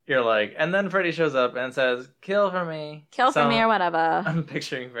You're like, and then Freddy shows up and says, kill for me. Kill for me or whatever. I'm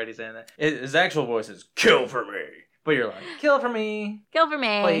picturing Freddy saying that. His actual voice is, kill for me. But you're like, kill for me. Kill for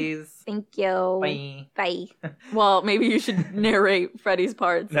me. Please. Thank you. Bye. Bye. Well, maybe you should narrate Freddy's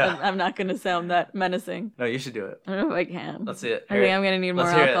parts. No. I'm not going to sound that menacing. No, you should do it. I don't know if I can. Let's see it. I think I'm going to need more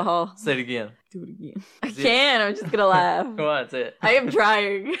alcohol. Say it again. Do it again. I can't. I'm just going to laugh. Come on, say it. I am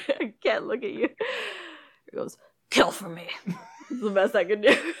trying. I can't look at you. It goes, kill for me. It's the best I can do.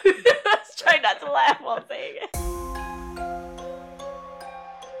 I was trying not to laugh while saying it.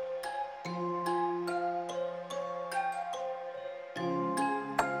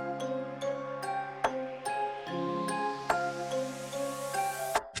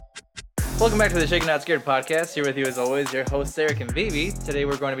 Welcome back to the Shaken Not Scared podcast. Here with you as always, your hosts Eric and Vivi. Today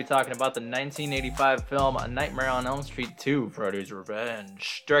we're going to be talking about the 1985 film A Nightmare on Elm Street 2, Freddy's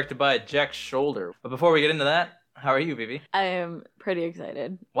Revenge, directed by Jack Sholder. But before we get into that, how are you, Vivi? I am pretty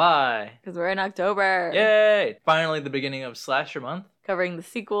excited. Why? Because we're in October. Yay! Finally the beginning of Slasher Month. Covering the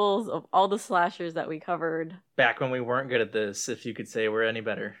sequels of all the slashers that we covered. Back when we weren't good at this, if you could say we're any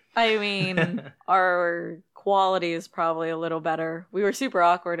better. I mean, our quality is probably a little better. We were super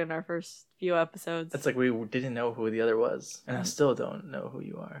awkward in our first few episodes. It's like we didn't know who the other was. And I still don't know who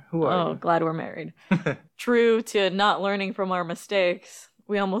you are. Who are you? Glad we're married. True to not learning from our mistakes,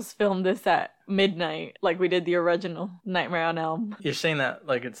 we almost filmed this at midnight like we did the original Nightmare on Elm. You're saying that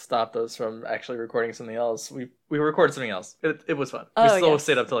like it stopped us from actually recording something else. We recorded something else. It was fun. We still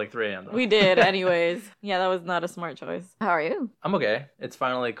stayed up till like 3 a.m. though. We did anyways. Yeah, that was not a smart choice. How are you? I'm okay. It's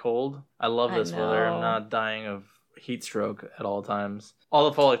finally cold. I love this weather. I'm not dying of heat stroke at all times. All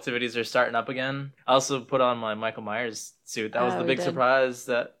the fall activities are starting up again. I also put on my Michael Myers suit. That was the big surprise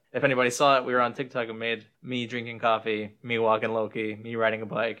that if anybody saw it, we were on TikTok and made me drinking coffee, me walking Loki, me riding a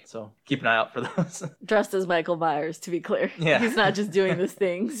bike. So keep an eye out for those. Dressed as Michael Myers, to be clear. Yeah. He's not just doing these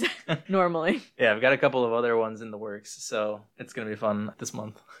things normally. Yeah, I've got a couple of other ones in the works, so it's going to be fun this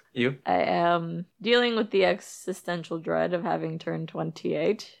month. You? I am dealing with the existential dread of having turned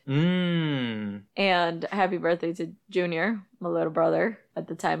 28. And happy birthday to Junior, my little brother, at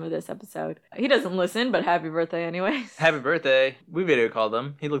the time of this episode. He doesn't listen, but happy birthday anyways. Happy birthday. We video called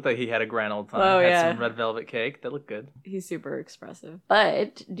him. He looked like he had a grand old time. Oh, had some red velvet cake. That looked good. He's super expressive.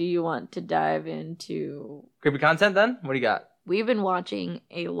 But do you want to dive into creepy content then? What do you got? We've been watching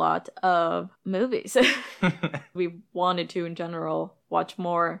a lot of movies. We wanted to, in general, watch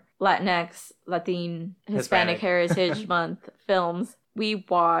more Latinx, Latin, Hispanic Heritage Month films. We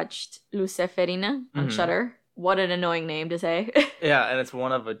watched Luciferina on Shudder. What an annoying name to say. Yeah, and it's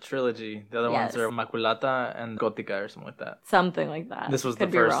one of a trilogy. The other ones are Maculata and Gótica or something like that. Something like that. This was the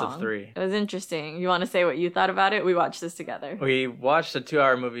first of 3. It was interesting. You want to say what you thought about it? We watched this together. We watched a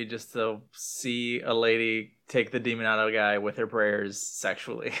 2-hour movie just to see a lady take the demon out of a guy with her prayers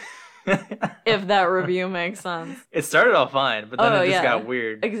sexually. If that review makes sense. It started off fine, but then it just got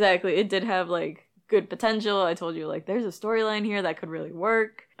weird. Exactly. It did have like good potential. I told you like there's a storyline here that could really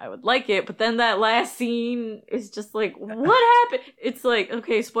work. I would like it, but then that last scene is just like, what happened? It's like,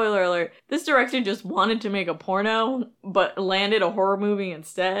 okay, spoiler alert. This director just wanted to make a porno, but landed a horror movie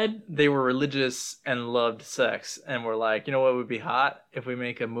instead. They were religious and loved sex, and were like, you know what would be hot? If we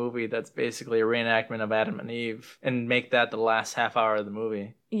make a movie that's basically a reenactment of Adam and Eve, and make that the last half hour of the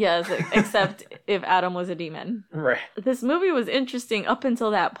movie. Yes, except if Adam was a demon. Right. This movie was interesting up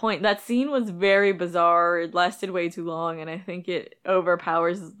until that point. That scene was very bizarre. It lasted way too long, and I think it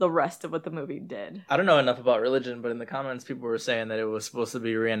overpowers the rest of what the movie did. I don't know enough about religion, but in the comments people were saying that it was supposed to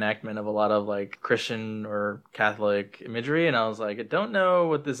be a reenactment of a lot of like Christian or Catholic imagery, and I was like, I don't know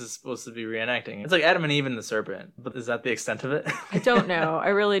what this is supposed to be reenacting. It's like Adam and Eve and the serpent, but is that the extent of it? I don't know. I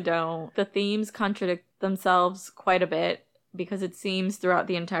really don't. The themes contradict themselves quite a bit, because it seems throughout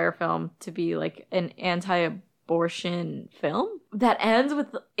the entire film to be like an anti-abortion film that ends with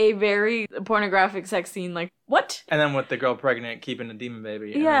a very pornographic sex scene. Like, what? And then with the girl pregnant keeping a demon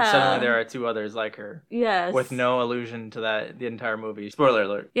baby. And then suddenly there are 2 others like her. Yes. With no allusion to that the entire movie. Spoiler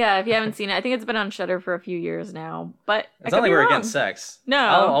alert. Yeah, if you haven't seen it, I think it's been on Shudder for a few years now. But it's not like we're against sex. No.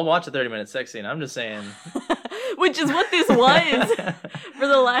 I'll watch a 30-minute sex scene. I'm just saying. Which is what this was for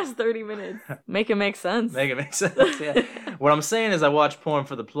the last 30 minutes. Make it make sense. Make it make sense, yeah. What I'm saying is I watch porn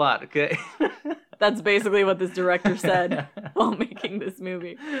for the plot, okay? That's basically what this director said while making this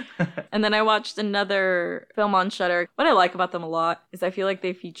movie. And then I watched another film on Shudder. What I like about them a lot is I feel like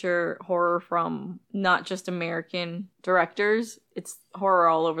they feature horror from not just American directors. It's horror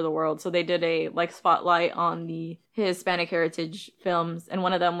all over the world. So they did a like spotlight on the Hispanic heritage films, and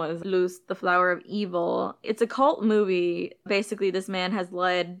one of them was Luz, the Flower of Evil. It's a cult movie. Basically, this man has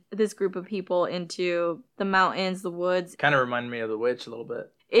led this group of people into the mountains, the woods. Kind of reminded me of The Witch a little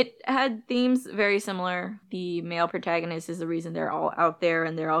bit. It had themes very similar. The male protagonist is the reason they're all out there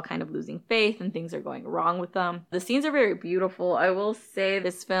and they're all kind of losing faith and things are going wrong with them. The scenes are very beautiful. I will say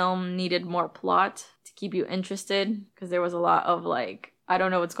this film needed more plot to keep you interested because there was a lot of like, I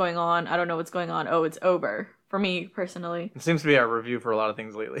don't know what's going on. I don't know what's going on. Oh, it's over. For me, personally. It seems to be our review for a lot of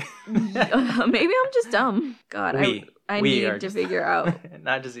things lately. Maybe I'm just dumb. God, I need to figure out.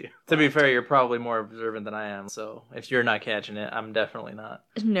 Not just you. To be fair, you're probably more observant than I am, so if you're not catching it, I'm definitely not.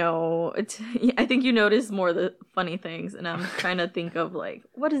 No, I think you notice more the funny things, and I'm trying to think of, like,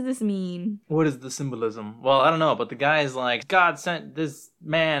 what does this mean? What is the symbolism? Well, I don't know, but the guy is like, God sent this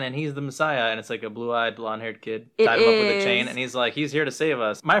man, and he's the Messiah, and it's like a blue-eyed, blonde-haired kid. Tied him up with a chain, and he's like, he's here to save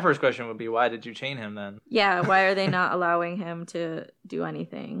us. My first question would be, why did you chain him then? Yeah, why are they not allowing him to do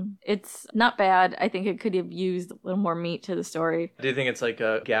anything? It's not bad. I think it could have used a little more meat to the story. Do you think it's like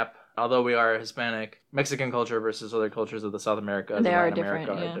a gap? Although we are Hispanic, Mexican culture versus other cultures of the South America they are different,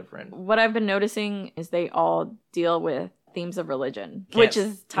 are different. What I've been noticing is they all deal with themes of religion, which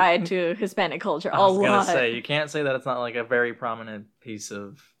is tied to Hispanic culture a lot. I was going to say, you can't say that it's not like a very prominent piece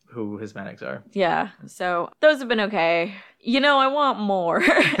of who Hispanics are. Yeah, so those have been okay. I want more.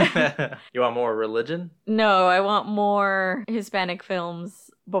 You want more religion? No, I want more Hispanic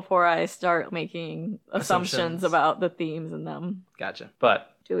films before I start making assumptions about the themes in them. Gotcha. But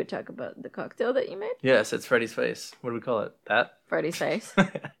do we talk about the cocktail that you made? Yes, it's Freddy's Face. What do we call it? That? Freddy's Face.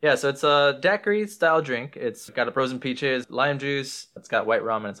 Yeah, so it's a daiquiri style drink. It's got a frozen peaches, lime juice. It's got white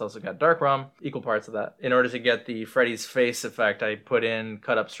rum, and it's also got dark rum. Equal parts of that. In order to get the Freddy's Face effect, I put in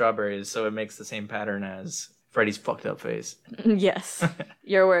cut up strawberries, so it makes the same pattern as Freddy's fucked up face. Yes.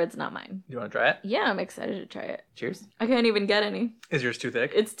 Your words, not mine. You want to try it? Yeah, I'm excited to try it. Cheers. I can't even get any. Is yours too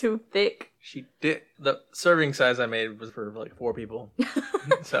thick? It's too thick. She did. The serving size I made was for like 4 people.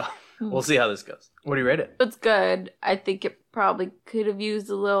 So we'll see how this goes. What do you rate it? It's good. I think it probably could have used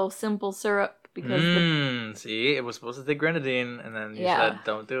a little simple syrup. Because see, it was supposed to take grenadine, and then you said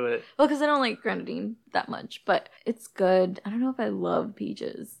don't do it. Well, because I don't like grenadine that much, but it's good. I don't know if I love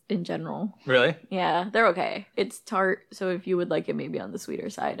peaches in general. Really? Yeah, they're okay. It's tart, so if you would like it maybe on the sweeter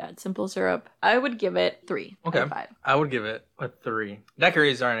side, add simple syrup. I would give it 3 out of 5. I would give it a 3.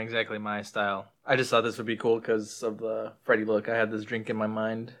 Daiquiris aren't exactly my style. I just thought this would be cool because of the Freddy look. I had this drink in my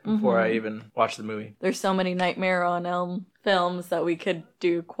mind before I even watched the movie. There's so many Nightmare on Elm films that we could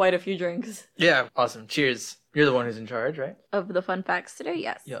do quite a few drinks. Yeah, awesome. Cheers. You're the one who's in charge, right? Of the fun facts today,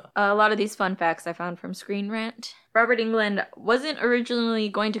 yes. Yeah. A lot of these fun facts I found from Screen Rant. Robert Englund wasn't originally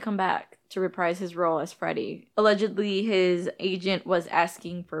going to come back to reprise his role as Freddy. Allegedly, his agent was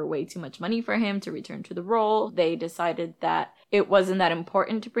asking for way too much money for him to return to the role. They decided that it wasn't that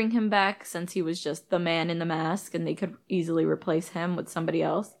important to bring him back since he was just the man in the mask and they could easily replace him with somebody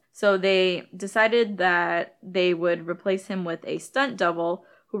else. So they decided that they would replace him with a stunt double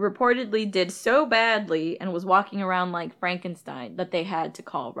who reportedly did so badly and was walking around like Frankenstein that they had to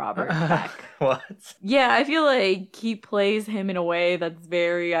call Robert back. What? Yeah, I feel like he plays him in a way that's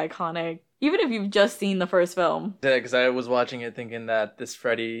very iconic. Even if you've just seen the first film. Yeah, because I was watching it thinking that this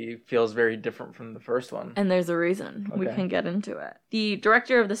Freddy feels very different from the first one. And there's a reason. Okay. We can get into it. The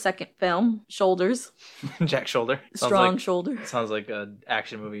director of the second film, Shoulders. Jack Shoulder. Strong Shoulder. Sounds like an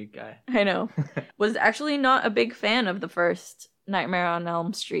action movie guy. I know. Was actually not a big fan of the first Nightmare on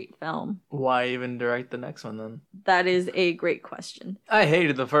Elm Street film. Why even direct the next one then? That is a great question. I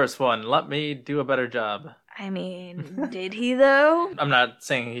hated the first one. Let me do a better job. I mean, did he though? I'm not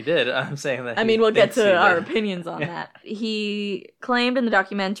saying he did. I'm saying that we'll get to our opinions on that. He claimed in the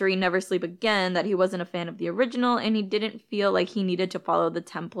documentary Never Sleep Again that he wasn't a fan of the original and he didn't feel like he needed to follow the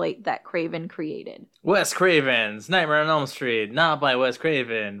template that Craven created. Wes Craven's Nightmare on Elm Street, not by Wes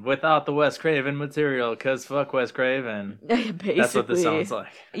Craven, without the Wes Craven material, because fuck Wes Craven. Basically. That's what this sounds like.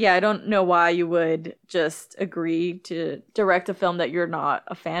 Yeah, I don't know why you would just agree to direct a film that you're not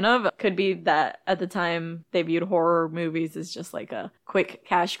a fan of. Could be that at the time they viewed horror movies as just like a quick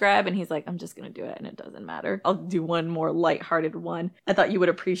cash grab and he's like, I'm just gonna do it and it doesn't matter. I'll do one more lighthearted one. I thought you would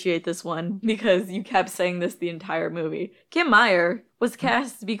appreciate this one because you kept saying this the entire movie. Kim Meyer was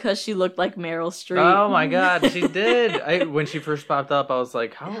cast because she looked like Meryl Streep. Oh my god, she did. When she first popped up, I was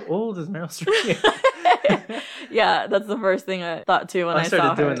like, how old is Meryl Streep? Yeah, that's the first thing I thought too when I saw her. I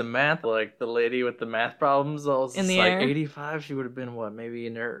started doing the math, like the lady with the math problems. I was in the like air. 85. She would have been what, maybe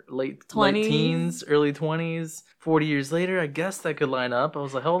in her late teens, early 20s. 40 years later, I guess that could line up. I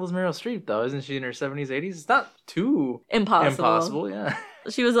was like, how old is Meryl Streep though? Isn't she in her 70s, 80s? It's not too impossible, yeah.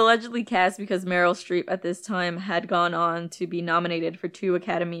 She was allegedly cast because Meryl Streep at this time had gone on to be nominated for 2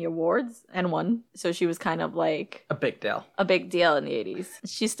 Academy Awards and won. So she was kind of like... a big deal. A big deal in the 80s.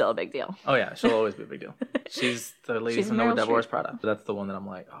 She's still a big deal. Oh yeah, she'll always be a big deal. She's the lady from No Devil Wears Prada. That's the one that I'm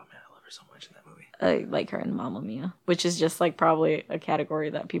like, oh man, I love her so much in that movie. I like her in Mamma Mia, which is just like probably a category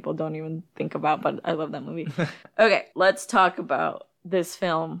that people don't even think about, but I love that movie. Okay, let's talk about this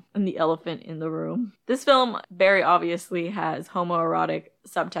film and the elephant in the room. This film very obviously has homoerotic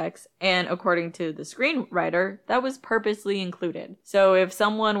subtext, and according to the screenwriter, that was purposely included. So if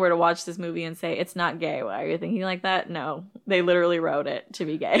someone were to watch this movie and say, it's not gay, why are you thinking like that? No, they literally wrote it to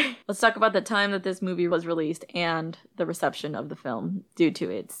be gay. Let's talk about the time that this movie was released and the reception of the film due to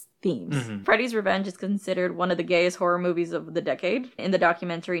its themes. Mm-hmm. Freddy's Revenge is considered one of the gayest horror movies of the decade. In the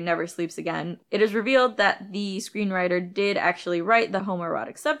documentary Never Sleeps Again, it is revealed that the screenwriter did actually write the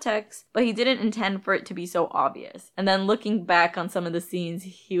homoerotic subtext, but he didn't intend for it to be so obvious. And then looking back on some of the scenes,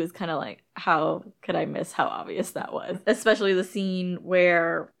 he was kind of like, how could I miss how obvious that was? Especially the scene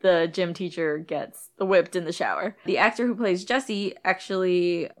where the gym teacher gets whipped in the shower. The actor who plays Jesse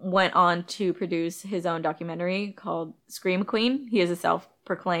actually went on to produce his own documentary called Scream Queen. He is a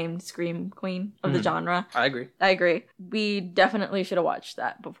self-proclaimed scream queen of the genre. I agree. We definitely should have watched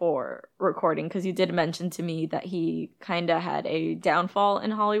that before recording, because you did mention to me that he kind of had a downfall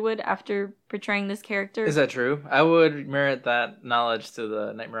in Hollywood after portraying this character. Is that true? I would merit that knowledge to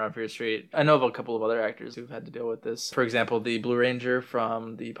the Nightmare on Fear Street. I know of a couple of other actors who've had to deal with this. For example, the Blue Ranger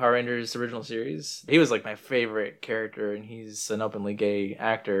from the Power Rangers original series. He was like my favorite character, and he's an openly gay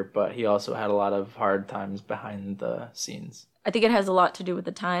actor, but he also had a lot of hard times behind the scenes. I think it has a lot to do with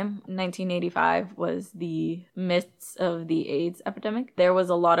the time. 1985 was the midst of the AIDS epidemic. There was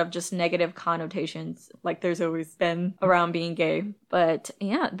a lot of just negative connotations, like there's always been around being gay. But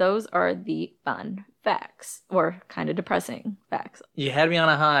yeah, those are the fun facts, or kind of depressing facts. You had me on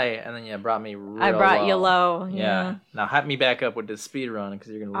a high, and then you brought me real I brought low. you low. Yeah. Now hype me back up with this speed run, because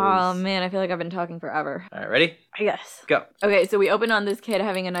you're going to lose. Oh man, I feel like I've been talking forever. All right, ready? Yes. Go. Okay, so we open on this kid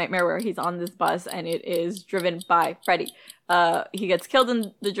having a nightmare where he's on this bus, and it is driven by Freddy. He gets killed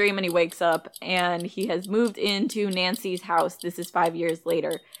in the dream, and he wakes up, and he has moved into Nancy's house. This is 5 years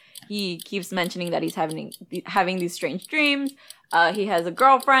later. He keeps mentioning that he's having these strange dreams. He has a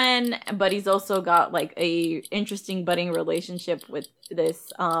girlfriend, but he's also got like a interesting budding relationship with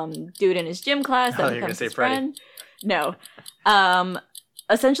this dude in his gym class that becomes his friend. No.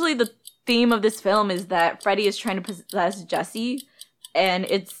 Essentially, the theme of this film is that Freddy is trying to possess Jesse, and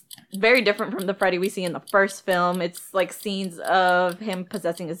it's very different from the Freddy we see in the first film. It's like scenes of him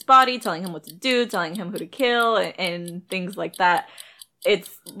possessing his body, telling him what to do, telling him who to kill, and things like that.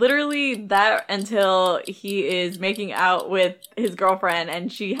 It's literally that until he is making out with his girlfriend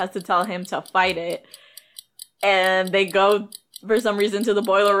and she has to tell him to fight it. And they go, for some reason, to the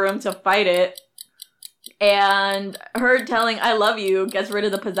boiler room to fight it. And her telling, I love you, gets rid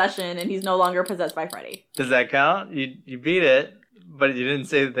of the possession, and he's no longer possessed by Freddy. Does that count? You beat it, but you didn't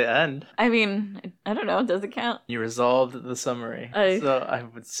say the end. I mean, I don't know. Does it count? You resolved the summary. So I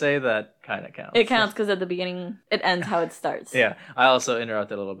would say that kind of counts. It counts because at the beginning, it ends how it starts. Yeah. I also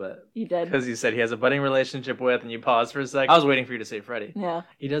interrupted a little bit. You did. Because you said he has a budding relationship with, and you paused for a second. I was waiting for you to say Freddy. Yeah.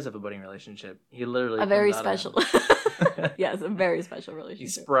 He does have a budding relationship. He literally a very special. Yes, a very special relationship. He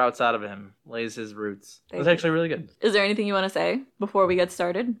sprouts out of him, lays his roots. It's actually really good. Is there anything you want to say before we get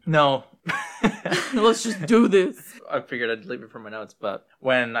started? No. Let's just do this. I figured I'd leave it for my notes, but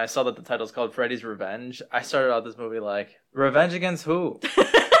when I saw that the title's called Freddy's Revenge, I started out this movie like, revenge against who?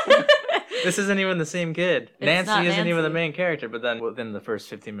 This isn't even the same kid. Nancy isn't even the main character, but then within the first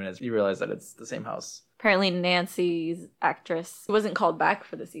 15 minutes, you realize that it's the same house. Apparently Nancy's actress wasn't called back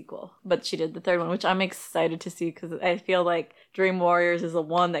for the sequel, but she did the third one, which I'm excited to see because I feel like Dream Warriors is the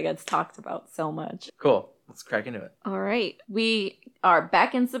one that gets talked about so much. Cool. Let's crack into it. All right. We are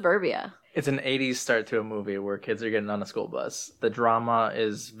back in suburbia. It's an 80s start to a movie where kids are getting on a school bus. The drama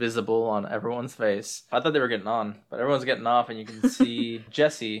is visible on everyone's face. I thought they were getting on, but everyone's getting off, and you can see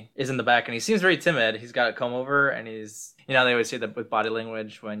Jesse is in the back, and he seems very timid. He's got a comb over, and he's... You know, they always say that with body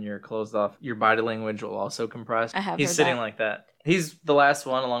language, when you're closed off, your body language will also compress. He's sitting like that. He's the last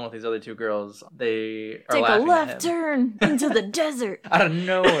one, along with these other two girls. They are laughing at him. Take a left turn into the desert. Out of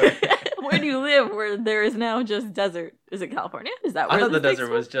nowhere. Where do you live where there is now just desert? Is it California? Is that where I thought the desert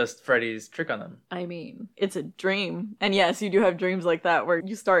was just Freddy's trick on them. I mean, it's a dream. And yes, you do have dreams like that where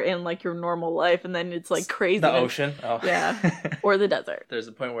you start in like your normal life and then it's like crazy. The ocean? Oh. Yeah. Or the desert. There's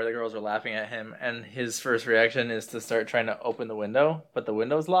a point where the girls are laughing at him and his first reaction is to start trying to open the window, but the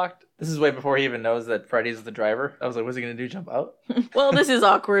window's locked. This is way before he even knows that Freddy's the driver. I was like, what's he going to do, jump out? Well, this is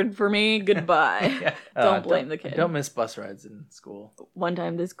awkward for me. Goodbye. Yeah. Don't blame the kid. Don't miss bus rides in school. One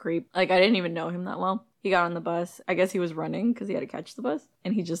time this creep, like I didn't even know him that well. He got on the bus. I guess he was running because he had to catch the bus.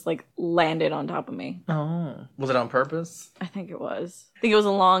 And he just like landed on top of me. Oh. Was it on purpose? I think it was. I think it was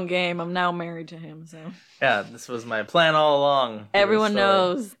a long game. I'm now married to him, so. Yeah, this was my plan all along. Everyone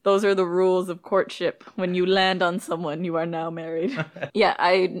knows those are the rules of courtship. When you land on someone, you are now married. Yeah,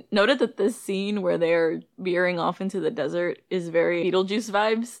 I noted that this scene where they're veering off into the desert is very Beetlejuice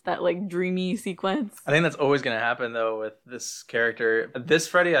vibes. That like dreamy sequence. I think that's always going to happen though with this character. This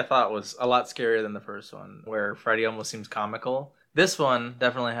Freddy I thought was a lot scarier than the first one, where Freddy almost seems comical. This one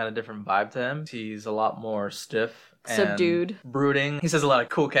definitely had a different vibe to him. He's a lot more stiff. Subdued. Brooding. He says a lot of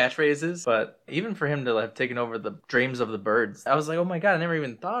cool catchphrases, but even for him to have taken over the dreams of the birds, I was like, oh my god, I never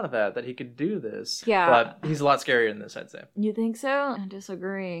even thought of that he could do this. Yeah. But he's a lot scarier in this, I'd say. You think so? I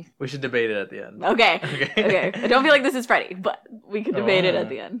disagree. We should debate it at the end. Okay. Okay. I don't feel like this is Freddy, but we could debate it at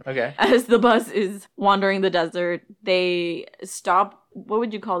the end. Okay. As the bus is wandering the desert, they stop. What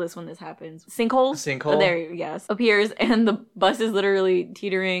would you call this when this happens? Sinkhole? Sinkhole. Oh, there, yes. Appears, and the bus is literally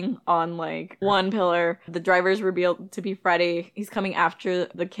teetering on like one pillar. The driver's revealed to be Freddy. He's coming after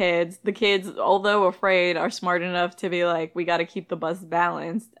the kids. The kids, although afraid, are smart enough to be like, we gotta keep the bus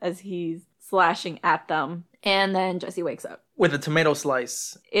balanced as he's slashing at them. And then Jesse wakes up. With a tomato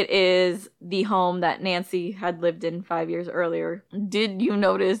slice. It is the home that Nancy had lived in 5 years earlier. Did you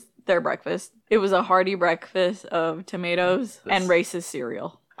notice their breakfast? It was a hearty breakfast of tomatoes and racist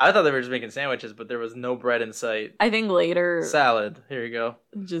cereal. I thought they were just making sandwiches, but there was no bread in sight. I think later... Salad. Here you go.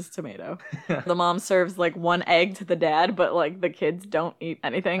 Just tomato. The mom serves like one egg to the dad, but like the kids don't eat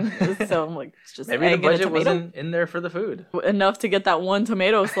anything. So I'm like, it's just maybe egg the budget and a tomato. wasn't in there for the food. Enough to get that one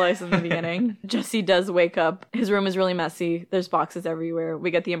tomato slice in the beginning. Jesse does wake up. His room is really messy. There's boxes everywhere.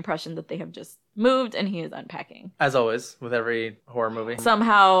 We get the impression that they have just moved and he is unpacking. As always, with every horror movie.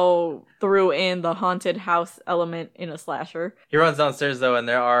 Somehow threw in the haunted house element in a slasher. He runs downstairs though, and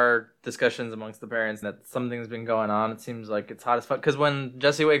there are discussions amongst the parents that something's been going on. It seems like it's hot as fuck. Because when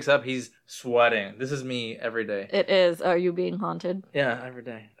Jesse wakes up, he's sweating. This is me every day. It is. Are you being haunted? Yeah, every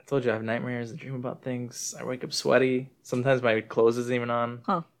day. I told you I have nightmares. I dream about things. I wake up sweaty. Sometimes my clothes isn't even on.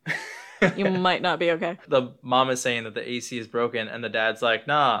 Huh. You might not be okay. The mom is saying that the AC is broken, and the dad's like,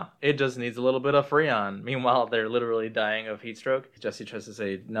 nah, it just needs a little bit of Freon. Meanwhile, they're literally dying of heat stroke. Jesse tries to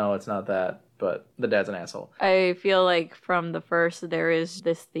say, no, it's not that. But the dad's an asshole. I feel like from the first, there is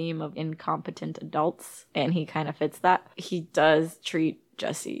this theme of incompetent adults, and he kind of fits that. He does treat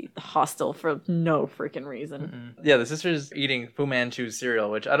Jesse hostile for no freaking reason. Yeah, the sister's eating Fu Manchu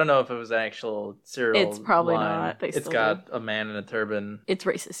cereal, which I don't know if it was an actual cereal. It's probably line. not. It's got a man in a turban. It's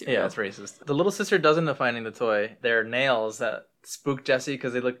racist cereal. Yeah, it's racist. The little sister does end up finding the toy. They're nails that spook Jesse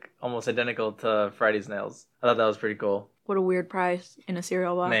because they look almost identical to Freddy's nails. I thought that was pretty cool. What a weird prize in a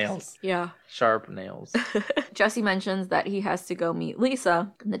cereal box. Nails. Yeah. Sharp nails. Jesse mentions that he has to go meet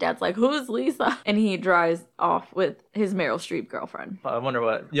Lisa. And the dad's like, who's Lisa? And he drives off with his Meryl Streep girlfriend. I wonder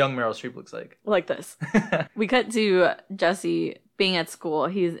what young Meryl Streep looks like. Like this. We cut to Jesse being at school.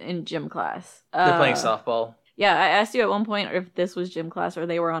 He's in gym class. They're playing softball. Yeah, I asked you at one point if this was gym class or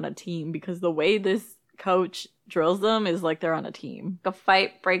they were on a team because the way this coach drills them is like they're on a team. A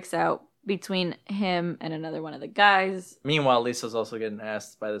fight breaks out between him and another one of the guys. Meanwhile, Lisa's also getting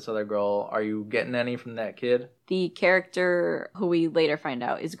asked by this other girl, are you getting any from that kid? The character who we later find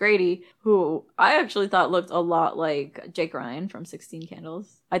out is Grady, who I actually thought looked a lot like Jake Ryan from 16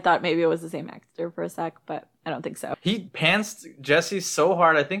 Candles. I thought maybe it was the same actor for a sec, but I don't think so. He pantsed Jesse so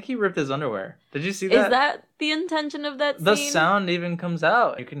hard, I think he ripped his underwear. Did you see that? Is that the intention of that scene? The sound even comes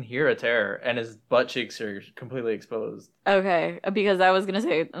out. You can hear a tear, and his butt cheeks are completely exposed. Okay, because I was gonna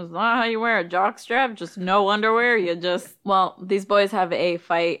say, that's not how you wear a jock strap, just no underwear, you just... Well, these boys have a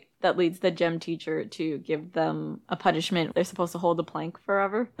fight that leads the gym teacher to give them a punishment. They're supposed to hold the plank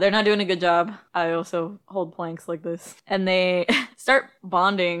forever. They're not doing a good job. I also hold planks like this. And they start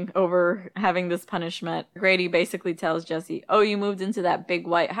bonding over having this punishment. Grady basically tells Jesse, oh, you moved into that big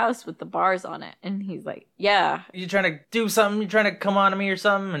white house with the bars on it. And he's like, yeah. You trying to do something? You trying to come on to me or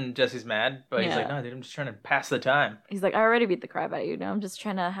something? And Jesse's mad. But he's like, no, dude, I'm just trying to pass the time. He's like, I already beat the crap out of you. Now I'm just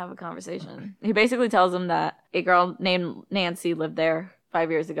trying to have a conversation. He basically tells him that a girl named Nancy lived there 5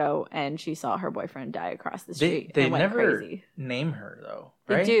 years ago, and she saw her boyfriend die across the street. They and went never crazy. name her though.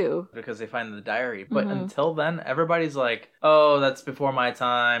 They right? do. Because they find the diary. But until then, everybody's like, oh, that's before my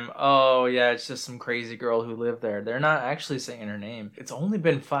time. Oh, yeah, it's just some crazy girl who lived there. They're not actually saying her name. It's only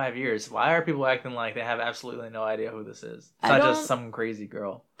been 5 years. Why are people acting like they have absolutely no idea who this is? It's not just some crazy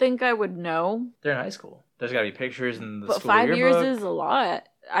girl. Think I would know. They're in high school. There's got to be pictures in the but school 5 yearbook. years is a lot.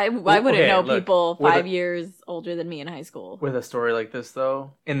 I wouldn't know people 5 years older than me in high school. With a story like this,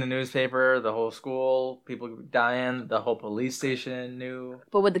 though, in the newspaper, the whole school, people dying, the whole police station knew.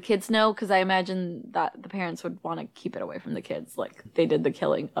 But would the kids know? Because I imagine that the parents would want to keep it away from the kids, like they did the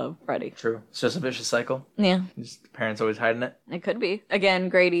killing of Freddy. True. It's just a vicious cycle. Yeah. Just the parents always hiding it. It could be. Again,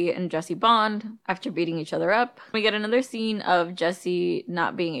 Grady and Jesse bond after beating each other up. We get another scene of Jesse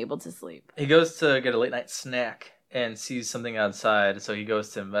not being able to sleep. He goes to get a late night snack and sees something outside, so he goes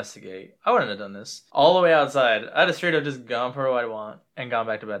to investigate. I wouldn't have done this. All the way outside. I'd have straight up just gone for what I want and gone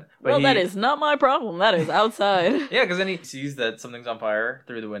back to bed. But that is not my problem. That is outside. Yeah, because then he sees that something's on fire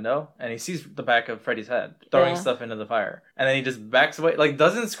through the window, and he sees the back of Freddy's head throwing stuff into the fire. And then he just backs away, like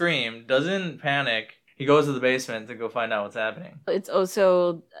doesn't scream, doesn't panic. He goes to the basement to go find out what's happening. It's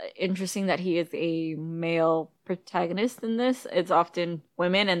also interesting that he is a male protagonist in this. It's often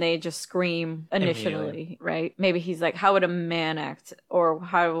women and they just scream initially, right? Maybe he's like, how would a man act? Or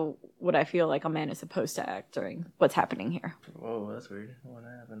how would I feel like a man is supposed to act during what's happening here? Whoa, that's weird. What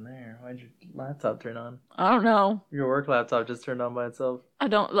happened there? Why'd your laptop turn on? I don't know. Your work laptop just turned on by itself. I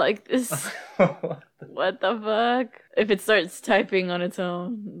don't like this. What the fuck? If it starts typing on its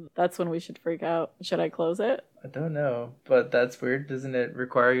own, that's when we should freak out. Should I close it? I don't know, but that's weird. Doesn't it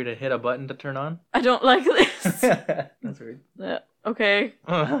require you to hit a button to turn on? I don't like this. That's weird. Okay.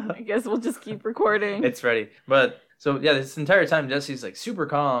 I guess we'll just keep recording. It's Freddy. But, so yeah, this entire time Jesse's like super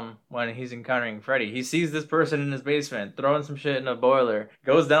calm when he's encountering Freddy. He sees this person in his basement throwing some shit in a boiler,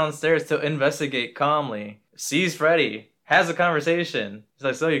 goes downstairs to investigate calmly, sees Freddy, has a conversation. He's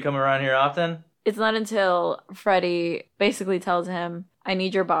like, so you come around here often? It's not until Freddy basically tells him, I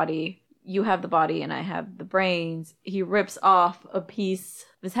need your body. You have the body and I have the brains. He rips off a piece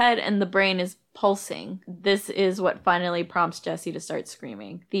of his head and the brain is pulsing. This is what finally prompts Jesse to start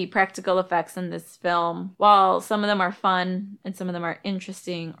screaming. The practical effects in this film, while some of them are fun and some of them are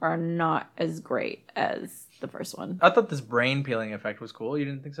interesting, are not as great as the first one. I thought this brain peeling effect was cool. You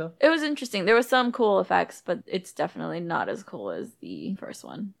didn't think so? It was interesting. There were some cool effects, but it's definitely not as cool as the first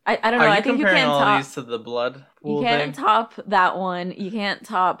one. I don't know. I think you can't all these to the blood pool You can't top that one. You can't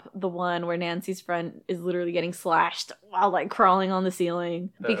top the one where Nancy's friend is literally getting slashed while like crawling on the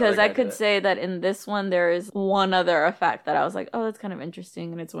ceiling. Because I could say that in this one there is one other effect that I was like, oh, that's kind of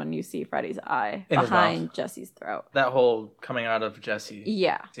interesting, and it's when you see Freddy's eye behind Jesse's throat. That whole coming out of Jesse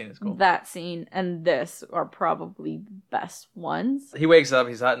scene is cool. That scene and this are probably the best ones. He wakes up,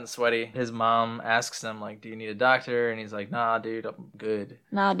 he's hot and sweaty. His mom asks him, like, do you need a doctor? And he's like, nah, dude, I'm good.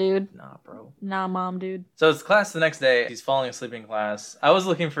 Nah, dude. Nah, bro. Nah, mom, dude. So it's class the next day. He's falling asleep in class. I was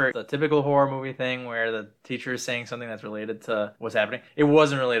looking for the typical horror movie thing where the teacher is saying something that's related to what's happening. It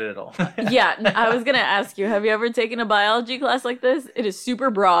wasn't related at all. Yeah, I was gonna ask you, have you ever taken a biology class like this? It is super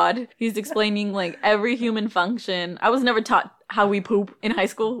broad. He's explaining like every human function. I was never taught how we poop in high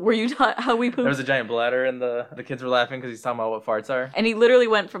school. Were you taught how we poop? There was a giant bladder and the kids were laughing because he's talking about what farts are. And he literally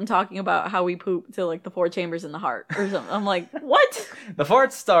went from talking about how we poop to like the 4 chambers in the heart or something. I'm like, what? The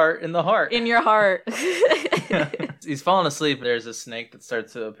farts start in the heart. In your heart. He's falling asleep. There's a snake that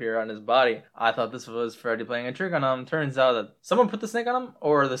starts to appear on his body. I thought this was Freddy playing a trick on him. Turns out that someone put the snake on him,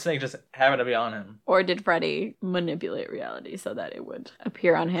 or the snake just happened to be on him. Or did Freddy manipulate reality so that it would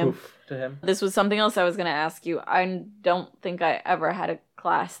appear on him? Poof to him. This was something else I was going to ask you. I don't think I ever had a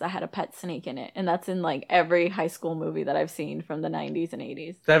class that had a pet snake in it, and that's in like every high school movie that I've seen from the 90s and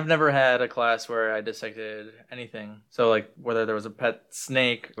 80s. I've never had a class where I dissected anything. So like whether there was a pet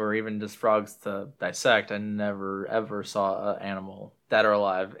snake or even just frogs to dissect, I never ever saw an animal dead or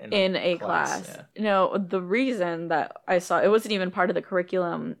alive in a class. Yeah. No, the reason that I saw it wasn't even part of the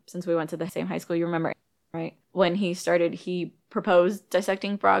curriculum since we went to the same high school. You remember, right? When he started, he proposed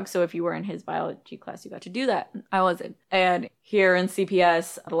dissecting frogs, so if you were in his biology class, you got to do that. I wasn't. And here in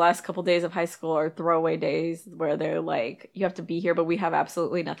CPS, the last couple days of high school are throwaway days where they're like, you have to be here, but we have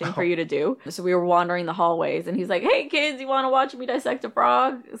absolutely nothing for you to do. So we were wandering the hallways, and he's like, hey kids, you want to watch me dissect a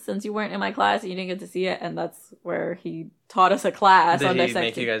frog? Since you weren't in my class and you didn't get to see it. And that's where he taught us a class on dissecting. Did he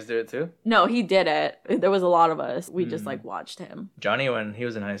make you guys do it too? No, he did it. There was a lot of us. We just like watched him. Johnny, when he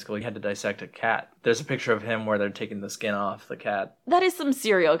was in high school, he had to dissect a cat. There's a picture of him where they're taking the skin off the cat. That is some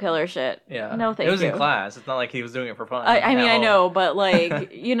serial killer shit. Yeah. No, thank you. It was in class. It's not like he was doing it for fun. I mean, I know, but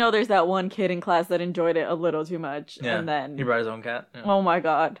like, you know, there's that one kid in class that enjoyed it a little too much. Yeah. And then he brought his own cat. Yeah. Oh my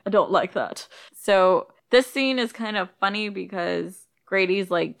God. I don't like that. So this scene is kind of funny because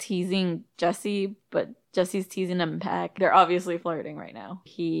Grady's like teasing Jesse, but Jesse's teasing him back. They're obviously flirting right now.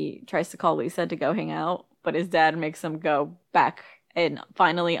 He tries to call Lisa to go hang out, but his dad makes him go back and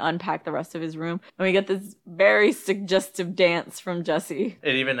finally unpack the rest of his room. And we get this very suggestive dance from Jesse.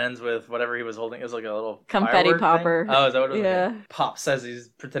 It even ends with whatever he was holding. It was like a little confetti popper. Thing? Oh, is that what it was? Yeah. Like? Pop says he's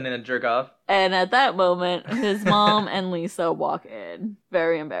pretending to jerk off. And at that moment, his mom and Lisa walk in.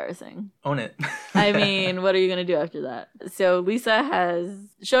 Very embarrassing. Own it. I mean, what are you going to do after that? So Lisa has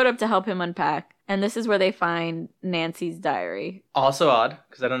showed up to help him unpack. And this is where they find Nancy's diary. Also odd,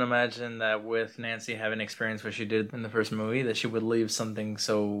 because I don't imagine that with Nancy having experienced what she did in the first movie, that she would leave something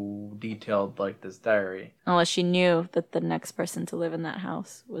so detailed like this diary. Unless she knew that the next person to live in that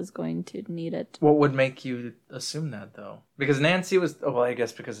house was going to need it. What would make you assume that, though? Because Nancy was... Oh, well, I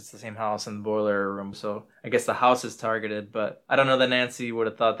guess because it's the same house and the boiler room, so I guess the house is targeted, but I don't know that Nancy would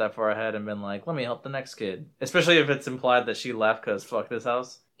have thought that far ahead and been like, let me help the next kid. Especially if it's implied that she left because fuck this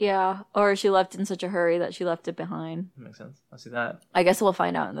house. Yeah, or she left in such a hurry that she left it behind. That makes sense. I see that. I guess we'll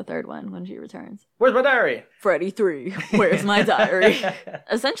find out in the third one when she returns. Where's my diary? Freddy 3, where's my diary?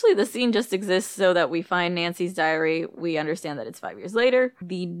 Essentially, the scene just exists so that we find Nancy's diary. We understand that it's 5 years later.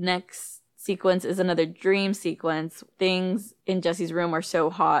 The next sequence is another dream sequence. Things in Jesse's room are so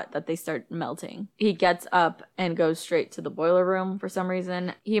hot that they start melting. He gets up and goes straight to the boiler room for some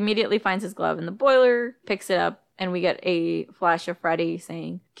reason. He immediately finds his glove in the boiler, picks it up, and we get a flash of Freddy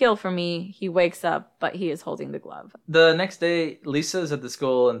saying, "Kill for me." He wakes up, but he is holding the glove. The next day, Lisa's at the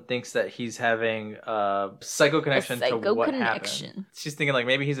school and thinks that he's having a psycho connection to what happened. She's thinking like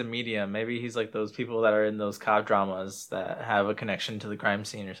maybe he's a medium. Maybe he's like those people that are in those cop dramas that have a connection to the crime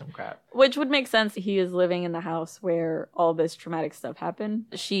scene or some crap. Which would make sense. He is living in the house where all this traumatic stuff happened.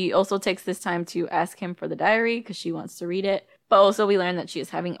 She also takes this time to ask him for the diary because she wants to read it. But also we learn that she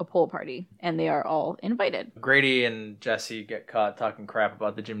is having a pool party, and they are all invited. Grady and Jesse get caught talking crap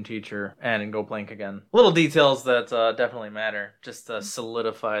about the gym teacher and go blank again. Little details that definitely matter, just to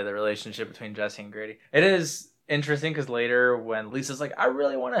solidify the relationship between Jesse and Grady. It is interesting because later when Lisa's like, I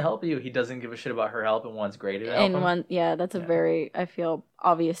really want to help you, he doesn't give a shit about her help and wants Grady to help him. That's a very, I feel,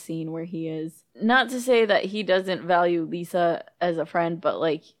 obvious scene where he is. Not to say that he doesn't value Lisa as a friend, but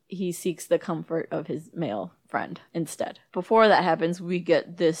like he seeks the comfort of his male friend instead. Before that happens, we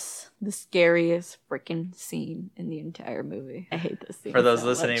get the scariest freaking scene in the entire movie. I hate this scene. For those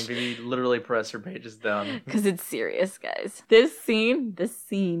listening, we literally press her pages down. Because it's serious, guys. This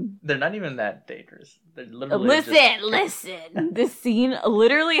scene. They're not even that dangerous. They're literally Listen. This scene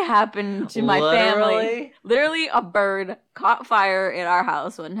literally happened to my family. Literally, a bird caught fire in our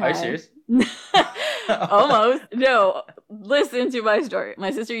house one time. Are you serious? Almost. No, listen to my story.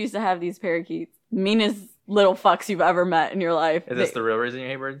 My sister used to have these parakeets. Meanest little fucks you've ever met in your life. Is this the real reason you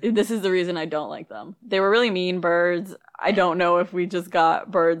hate birds? This is the reason I don't like them. They were really mean birds. I don't know if we just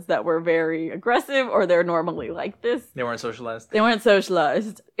got birds that were very aggressive or they're normally like this. They weren't socialized? They weren't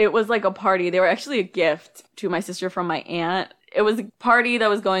socialized. It was like a party. They were actually a gift to my sister from my aunt. It was a party that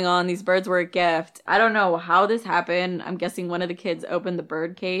was going on. These birds were a gift. I don't know how this happened. I'm guessing one of the kids opened the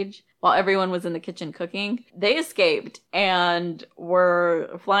bird cage while everyone was in the kitchen cooking. They escaped and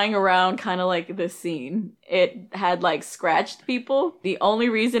were flying around kind of like this scene. It had like scratched people. The only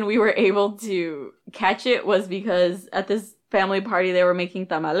reason we were able to catch it was because at this family party they were making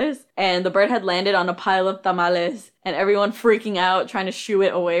tamales and the bird had landed on a pile of tamales and everyone freaking out trying to shoo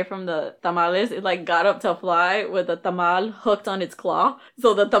it away from the tamales. It like got up to fly with a tamal hooked on its claw,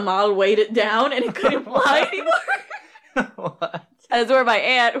 so the tamal weighed it down and it couldn't fly anymore. What? As where my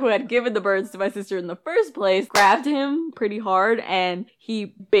aunt, who had given the birds to my sister in the first place, grabbed him pretty hard and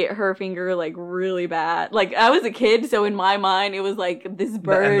he bit her finger like really bad. Like I was a kid, so in my mind it was like this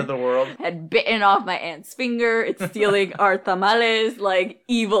bird the end of the world had bitten off my aunt's finger. It's stealing our tamales, like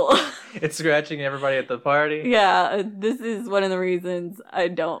evil. It's scratching everybody at the party. Yeah, this is one of the reasons I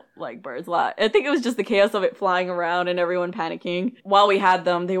don't like birds a lot. I think it was just the chaos of it flying around and everyone panicking. While we had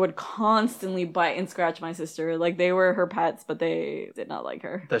them, they would constantly bite and scratch my sister. Like they were her pets, but they did not like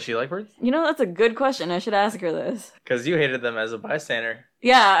her. Does she like birds? You know, that's a good question. I should ask her this. Because you hated them as a bystander.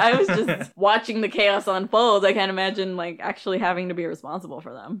 Yeah, I was just watching the chaos unfold. I can't imagine, like, actually having to be responsible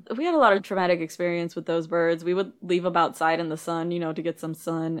for them. We had a lot of traumatic experience with those birds. We would leave them outside in the sun, you know, to get some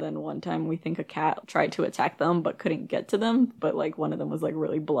sun. Then one time we think a cat tried to attack them, but couldn't get to them. But, like, one of them was, like,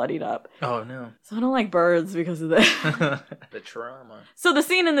 really bloodied up. Oh, no. So I don't like birds because of that. The trauma. So the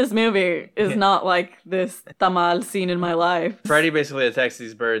scene in this movie is not like this tamal scene in my life. Freddy basically attacks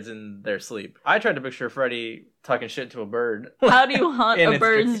these birds in their sleep. I tried to picture Freddy talking shit to a bird. How do you haunt a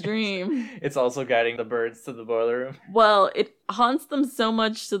bird's dream? It's also guiding the birds to the boiler room. Well, it haunts them so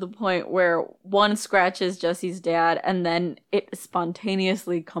much to the point where one scratches Jesse's dad and then it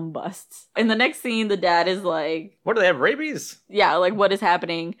spontaneously combusts. In the next scene, the dad is like... What, do they have rabies? Yeah, like, what is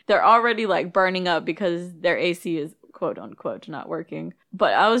happening? They're already, like, burning up because their AC is, quote unquote, not working.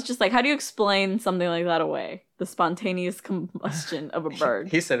 But I was just like, how do you explain something like that away? The spontaneous combustion of a bird.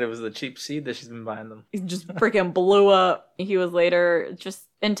 He said it was the cheap seed that she's been buying them. He just freaking blew up. He was later just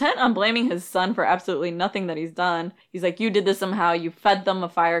intent on blaming his son for absolutely nothing that he's done. He's like, you did this somehow. You fed them a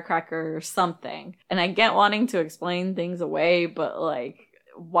firecracker or something. And I get wanting to explain things away, but like,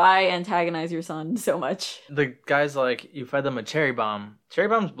 why antagonize your son so much? The guy's like, you fed them a cherry bomb. Cherry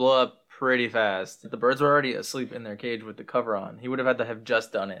bombs blow up pretty fast. The birds were already asleep in their cage with the cover on. He would have had to have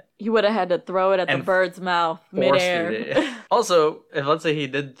just done it. He would have had to throw it at the bird's mouth midair. Also, if let's say he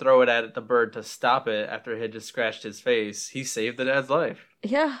did throw it at the bird to stop it after it had just scratched his face, he saved the dad's life.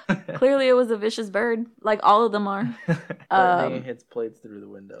 Yeah, clearly it was a vicious bird, like all of them are. Lightning hits plates through the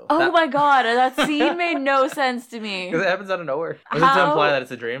window. Oh my god, that scene made no sense to me. Because it happens out of nowhere. Was it to imply that it's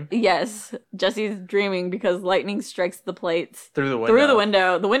a dream? Yes, Jesse's dreaming because lightning strikes the plates. Through the window. Through the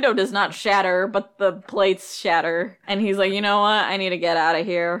window. The window does not shatter, but the plates shatter. And he's like, you know what? I need to get out of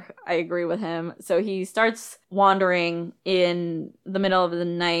here. I agree with him. So he starts wandering in the middle of the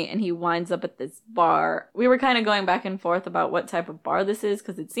night and he winds up at this bar. We were kind of going back and forth about what type of bar this is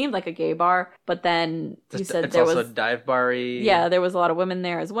because it seemed like a gay bar, but then you said it's there also was a dive bar-y. Yeah, there was a lot of women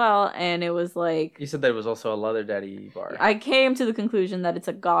there as well, and it was like you said there was also a leather daddy bar. I came to the conclusion that it's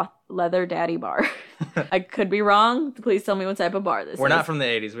a goth leather daddy bar. I could be wrong. Please tell me what type of bar this is. We're not from the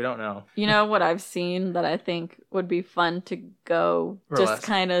 80s. We don't know. You know what I've seen that I think would be fun to go just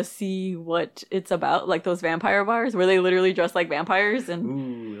kind of see what it's about, like those vampire bars where they literally dress like vampires. And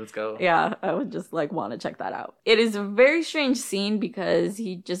ooh, let's go. Yeah, I would just like want to check that out. It is a very strange scene because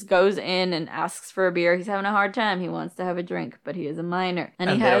he just goes in and asks for a beer. He's having a hard time. He wants to have a drink, but he is a minor. And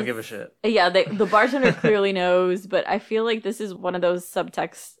they don't give a shit. Yeah, the bartender clearly knows, but I feel like this is one of those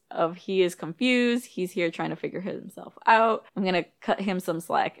subtexts of he is confused. He's here trying to figure himself out. I'm going to cut him some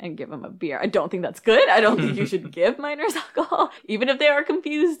slack and give him a beer. I don't think that's good. I don't think you should give minors alcohol, even if they are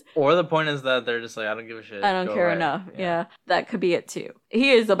confused. Or the point is that they're just like, I don't give a shit. I don't care enough. Yeah, that could be it too.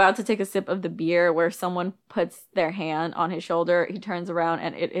 He is about to take a sip of the beer where someone puts their hand on his shoulder. He turns around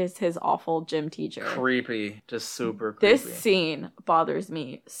and it is his awful gym teacher. Creepy. Just super creepy. This scene bothers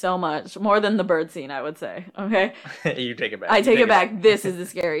me so much. More than the bird scene, I would say. Okay? You take it back. I take it back. This is the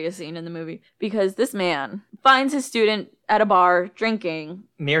scariest scene in the movie. Because this man finds his student at a bar drinking.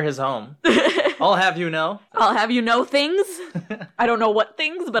 Near his home. I'll have you know. I'll have you know things. I don't know what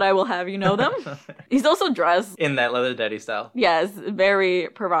things, but I will have you know them. He's also dressed in that leather daddy style. Yes, very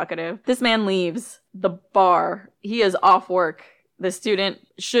provocative. This man leaves the bar. He is off work. The student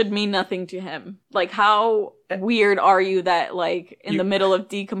should mean nothing to him. Like, how weird are you that, like, in the middle of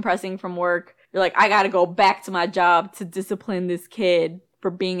decompressing from work, you're like, I gotta go back to my job to discipline this kid for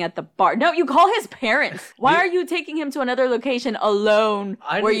being at the bar. No, you call his parents. Why are you taking him to another location alone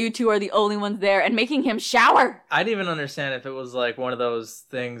where you two are the only ones there and making him shower? I'd even understand if it was like one of those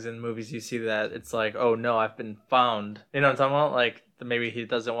things in movies you see that it's like, oh no, I've been found. You know what I'm talking about? Like, maybe he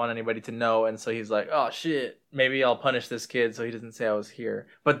doesn't want anybody to know, and so he's like, oh shit, maybe I'll punish this kid so he doesn't say I was here.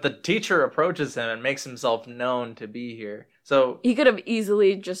 But the teacher approaches him and makes himself known to be here. So he could have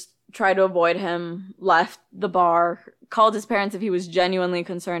easily just tried to avoid him, left the bar, called his parents if he was genuinely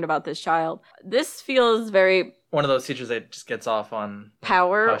concerned about this child. This feels very... one of those teachers that just gets off on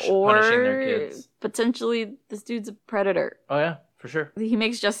power or punishing their kids. Potentially this dude's a predator. Oh yeah, for sure. He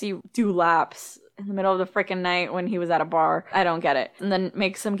makes Jesse do laps in the middle of the freaking night when he was at a bar. I don't get it. And then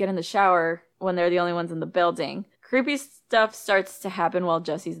makes him get in the shower when they're the only ones in the building. Creepy stuff starts to happen while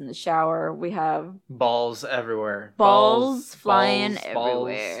Jesse's in the shower. We have balls everywhere. Balls flying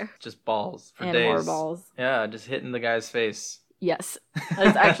everywhere. Just balls for and days. More balls. Yeah, just hitting the guy's face. Yes.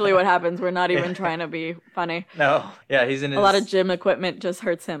 That's actually what happens. We're not even trying to be funny. No. Yeah, he's in his... a lot of gym equipment just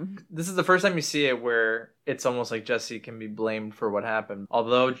hurts him. This is the first time you see it where it's almost like Jesse can be blamed for what happened.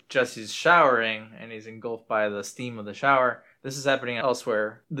 Although Jesse's showering and he's engulfed by the steam of the shower, this is happening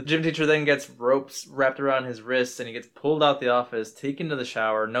elsewhere. The gym teacher then gets ropes wrapped around his wrists and he gets pulled out the office, taken to the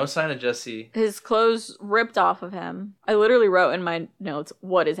shower. No sign of Jesse. His clothes ripped off of him. I literally wrote in my notes,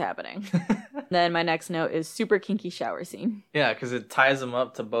 what is happening? Then my next note is super kinky shower scene. Yeah, because it ties him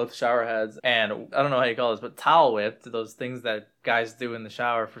up to both shower heads. And I don't know how you call this, but towel whipped, those things that guys do in the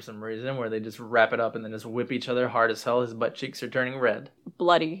shower for some reason, where they just wrap it up and then just whip each other hard as hell. His butt cheeks are turning red.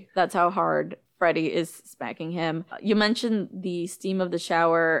 Bloody. That's how hard Freddy is smacking him. You mentioned the steam of the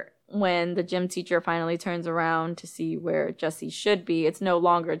shower. when the gym teacher finally turns around to see where Jesse should be, it's no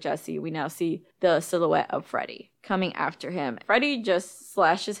longer Jesse. We now see the silhouette of Freddy coming after him. Freddy just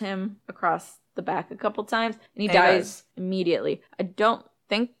slashes him across the back a couple times, and he dies immediately. I don't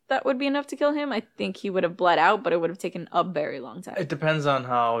think that would be enough to kill him. I think he would have bled out, but it would have taken a very long time. It depends on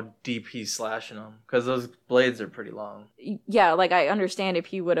how deep he's slashing him, because those blades are pretty long. Yeah, like I understand if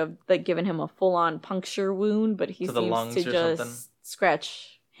he would have like given him a full-on puncture wound, but he seems to just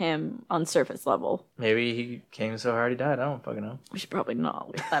scratch him on surface level. Maybe he came so hard he died. I don't fucking know. We should probably not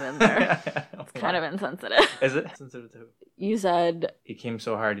leave that in there. It's kind of insensitive. Is it? Sensitive to who? You said he came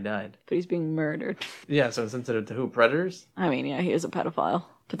so hard he died. But he's being murdered. Yeah, so insensitive to who? Predators? I mean, yeah, he is a pedophile,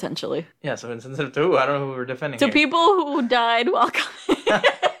 potentially. Yeah, so insensitive to who? I don't know who we're defending to here. People who died while coming.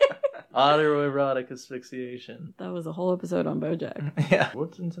 Autoerotic asphyxiation. That was a whole episode on BoJack. Yeah.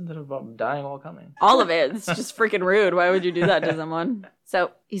 What's insensitive about dying while coming? All of it. It's just freaking rude. Why would you do that to someone?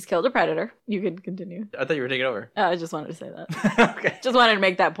 So, he's killed a predator. You could continue. I thought you were taking over. I just wanted to say that. Okay. Just wanted to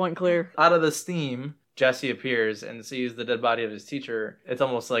make that point clear. Out of the steam, Jesse appears and sees the dead body of his teacher. It's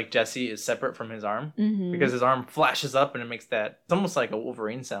almost like Jesse is separate from his arm because his arm flashes up and it makes that, it's almost like a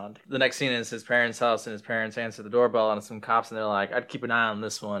Wolverine sound. The next scene is his parents' house and his parents answer the doorbell and some cops and they're like, I'd keep an eye on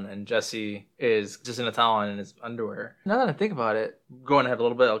this one. And Jesse is just in a towel and in his underwear. Now that I think about it, going ahead a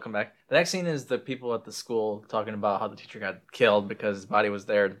little bit, I'll come back. The next scene is the people at the school talking about how the teacher got killed because his body was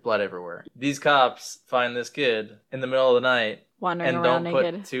there, blood everywhere. These cops find this kid in the middle of the night wandering around naked.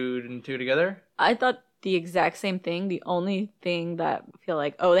 And don't put two and two together. I thought the exact same thing. The only thing that I feel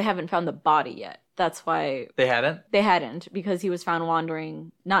like, they haven't found the body yet. That's why... They hadn't? They hadn't, because he was found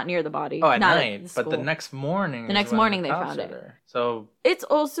wandering, not near the body. Oh, at night. But the next morning... The next morning they found it. There. So... It's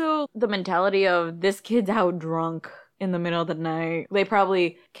also the mentality of this kid's out drunk in the middle of the night. They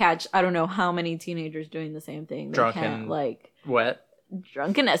probably catch, I don't know how many teenagers doing the same thing. They drunken, wet.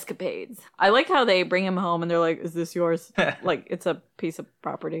 Drunken escapades. I like how they bring him home and they're like, is this yours? Like, it's a piece of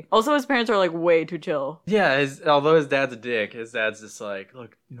property. Also, his parents are like way too chill. Yeah, although his dad's a dick, his dad's just like,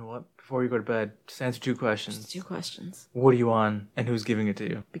 look, you know what? Before you go to bed, just answer 2 questions. Just 2 questions. What do you want and who's giving it to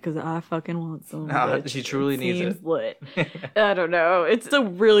you? Because I fucking want some. She truly needs it. Lit. I don't know. It's a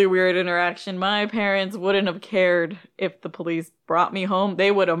really weird interaction. My parents wouldn't have cared if the police brought me home.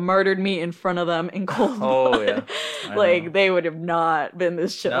 They would have murdered me in front of them in cold blood. Oh, yeah. Like, they would have not been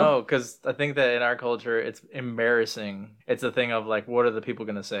this chill. No, because I think that in our culture, it's embarrassing. It's a thing of, like, what are the people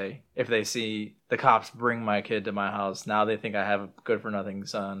going to say if they see the cops bring my kid to my house? Now they think I have a good-for-nothing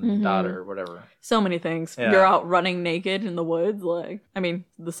son, daughter, or whatever. So many things. Yeah. You're out running naked in the woods. Like, I mean,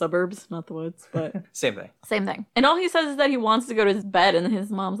 the suburbs, not the woods, but... Same thing. Same thing. And all he says is that he wants to go to his bed, and his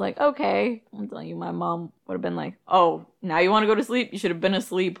mom's like, okay. I'm telling you, my mom would have been like, oh, now you want to go to sleep? You should have been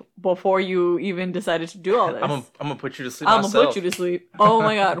asleep before you even decided to do all this. I'm gonna put you to sleep I'm gonna put you to sleep. Oh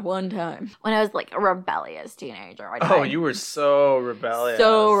my god, one time. When I was like a rebellious teenager. Oh, you were so rebellious.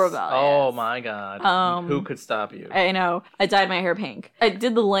 So rebellious. Oh my god. Who could stop you? I know. I dyed my hair pink. I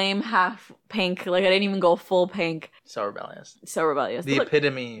did the lame half pink. Like, I didn't even go full pink. So rebellious. So rebellious. The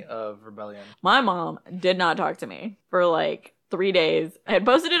epitome of rebellion. My mom did not talk to me for like 3 days. I had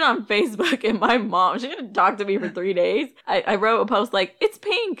posted it on Facebook and my mom, she didn't talk to me for 3 days. I wrote a post like, it's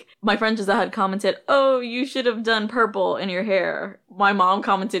pink. My friend just had commented, oh, you should have done purple in your hair. My mom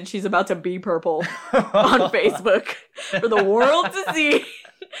commented she's about to be purple on Facebook for the world to see.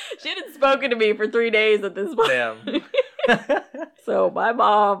 She hadn't spoken to me for 3 days at this point. Damn. So my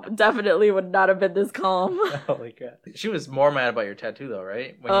mom definitely would not have been this calm. Holy crap. She was more mad about your tattoo though,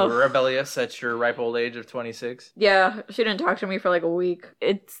 right? When you were rebellious at your ripe old age of 26. Yeah, she didn't talk to me for like a week.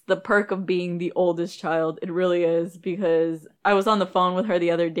 It's the perk of being the oldest child. It really is, because I was on the phone with her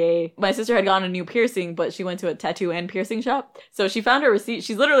the other day. My sister had gotten a new piercing, but she went to a tattoo and piercing shop. So she found her receipt.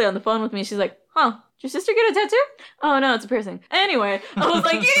 She's literally on the phone with me. She's like, huh, did your sister get a tattoo? Oh no, it's a piercing. Anyway, I was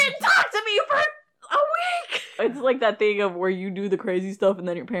like, you didn't talk to me for a week. It's like that thing of where you do the crazy stuff and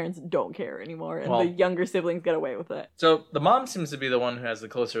then your parents don't care anymore, and the younger siblings get away with it. So the mom seems to be the one who has the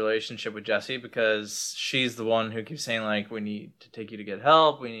closer relationship with Jesse, because she's the one who keeps saying, like, we need to take you to get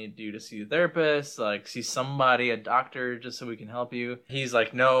help, we need you to see a therapist, like, see somebody, a doctor, just so we can help you. He's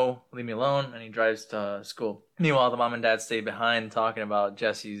like, no, leave me alone, and he drives to school. Meanwhile, the mom and dad stay behind talking about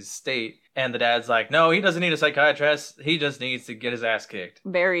Jesse's state. And the dad's like, no, he doesn't need a psychiatrist. He just needs to get his ass kicked.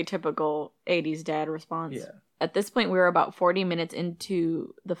 Very typical 80s dad response. Yeah. At this point, we were about 40 minutes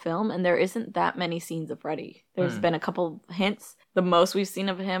into the film, and there isn't that many scenes of Freddy. There's been a couple hints. The most we've seen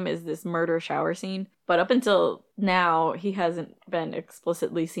of him is this murder shower scene. But up until now, he hasn't been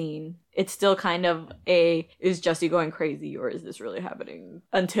explicitly seen. It's still kind of is Jesse going crazy or is this really happening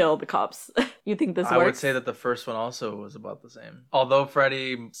until the cops? You think this works? I would say that the first one also was about the same. Although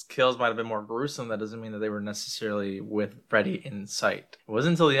Freddy's kills might have been more gruesome, that doesn't mean that they were necessarily with Freddy in sight. It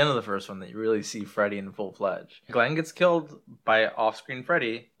wasn't until the end of the first one that you really see Freddy in full-fledged. Glenn gets killed by off-screen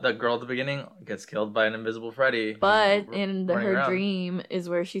Freddy. The girl at the beginning gets killed by an invisible Freddy. But in her dream is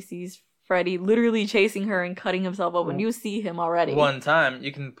where she sees Freddy literally chasing her and cutting himself open. You see him already. One time,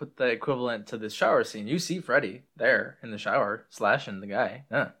 you can put the equivalent to this shower scene. You see Freddy there in the shower, slashing the guy.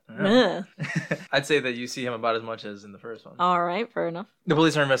 I'd say that you see him about as much as in the first one. All right, fair enough. The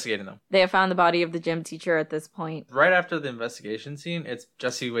police are investigating them. They have found the body of the gym teacher at this point. Right after the investigation scene, it's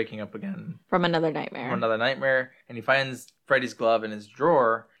Jesse waking up again. From another nightmare. And he finds Freddy's glove in his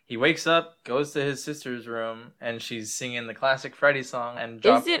drawer. He wakes up, goes to his sister's room, and she's singing the classic Freddy song and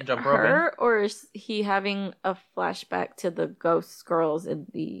jump Is it rope her, in. or is he having a flashback to the ghost girls in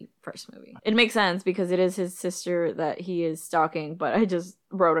the first movie? It makes sense because it is his sister that he is stalking, but I just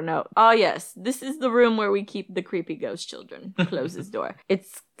wrote a note. Oh yes, this is the room where we keep the creepy ghost children. Close his door.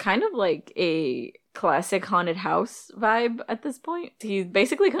 It's kind of like a classic haunted house vibe at this point. He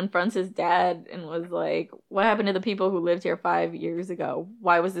basically confronts his dad and was like, what happened to the people who lived here 5 years ago?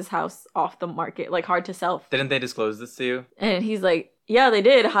 Why was this house off the market? Like, hard to sell. Didn't they disclose this to you? And he's like, yeah, they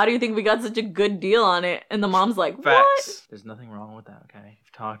did. How do you think we got such a good deal on it? And the mom's like, what? Facts. There's nothing wrong with that, okay?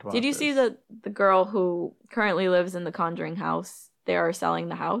 We've talked about Did you this. see the girl who currently lives in the Conjuring house? They are selling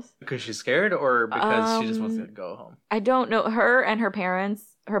the house. Because she's scared or because she just wants to go home? I don't know. Her and her parents.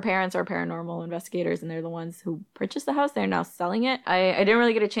 Her parents are paranormal investigators, and they're the ones who purchased the house. They're now selling it. I didn't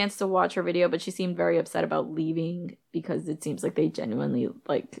really get a chance to watch her video, but she seemed very upset about leaving because it seems like they genuinely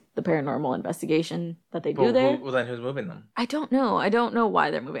like the paranormal investigation that they do there. Well, then who's moving them? I don't know. I don't know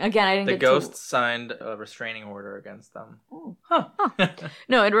why they're moving. Again, I didn't The get ghost signed a restraining order against them. Oh. Huh.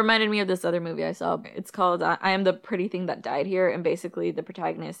 No, it reminded me of this other movie I saw. It's called I Am the Pretty Thing That Died Here, and basically the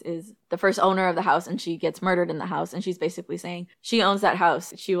protagonist is the first owner of the house, and she gets murdered in the house, and she's basically saying she owns that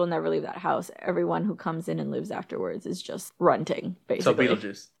house. She will never leave that house. Everyone who comes in and lives afterwards is just runting, basically. So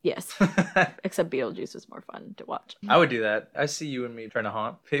Beetlejuice. Yes. Except Beetlejuice was more fun to watch. I would do that. I see you and me trying to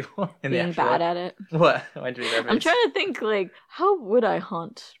haunt people in Being the bad at it. What? Why'd you do that? I'm trying to think, like, how would I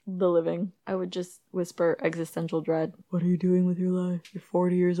haunt the living? I would just whisper existential dread. What are you doing with your life? You're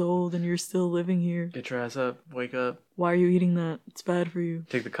 40 years old and you're still living here. Get your ass up. Wake up. Why are you eating that? It's bad for you.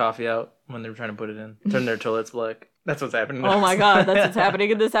 Take the coffee out when they're trying to put it in. Turn their toilets black. That's what's happening. Oh my god, that's what's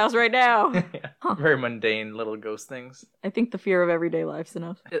happening in this house right now. Yeah. Huh. Very mundane little ghost things. I think the fear of everyday life's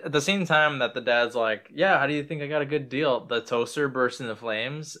enough. At the same time that the dad's like, yeah, how do you think I got a good deal? The toaster bursts into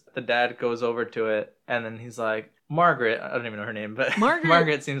flames. The dad goes over to it, and then he's like, Margaret, I don't even know her name, but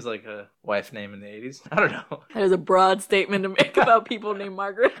Margaret seems like a wife name in the 80s. I don't know. That is a broad statement to make about people named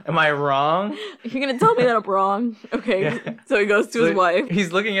Margaret. Am I wrong? You're going to tell me that I'm wrong? Okay, yeah. So he goes to his wife.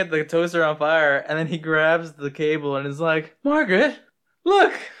 He's looking at the toaster on fire, and then he grabs the cable and is like, Margaret,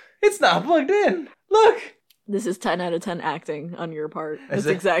 look, it's not plugged in. Look. This is 10 out of 10 acting on your part. That's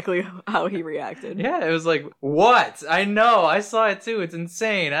exactly how he reacted. Yeah, it was like, what? I know. I saw it too. It's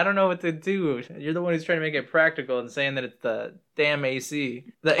insane. I don't know what to do. You're the one who's trying to make it practical and saying that it's the damn AC.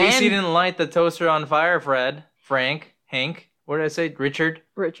 The AC didn't light the toaster on fire, Frank, Hank. What did I say? Richard.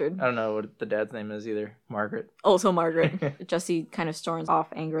 I don't know what the dad's name is either. Margaret. Also Margaret. Jesse kind of storms off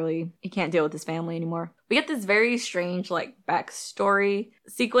angrily. He can't deal with his family anymore. We get this very strange, like, backstory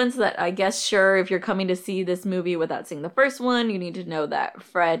sequence that I guess, sure, if you're coming to see this movie without seeing the first one, you need to know that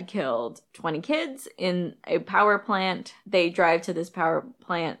Fred killed 20 kids in a power plant. They drive to this power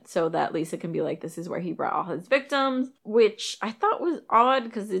plant so that Lisa can be like, this is where he brought all his victims, which I thought was odd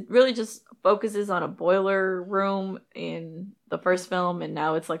because it really just focuses on a boiler room in the first film, and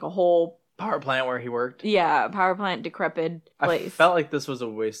now it's like a whole power plant where he worked. Yeah, power plant, decrepit place. I felt like this was a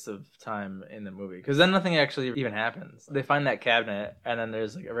waste of time in the movie because then nothing actually even happens. They find that cabinet, and then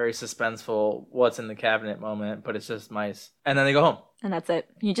there's like a very suspenseful what's in the cabinet moment, but it's just mice, and then they go home. And that's it.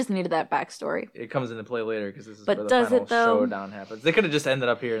 You just needed that backstory. It comes into play later because this is where the final showdown happens. They could have just ended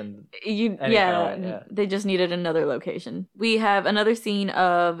up here and they just needed another location. We have another scene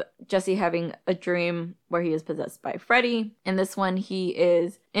of Jesse having a dream where he is possessed by Freddy. In this one, he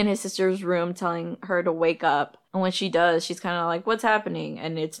is in his sister's room telling her to wake up. And when she does, she's kind of like, what's happening?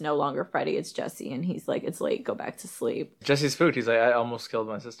 And it's no longer Freddy, it's Jesse. And he's like, it's late, go back to sleep. Jesse's spooked. He's like, I almost killed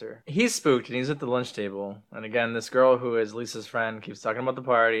my sister. He's spooked and he's at the lunch table. And again, this girl who is Lisa's friend keeps talking about the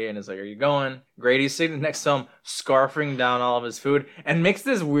party and is like, are you going? Grady's sitting next to him, scarfing down all of his food and makes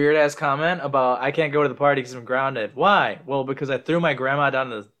this weird ass comment about, I can't go to the party because I'm grounded. Why? Well, because I threw my grandma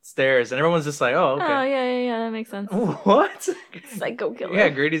down the stairs, and everyone's just like, oh, okay. Oh, yeah, that makes sense. What? Psycho killer. Yeah,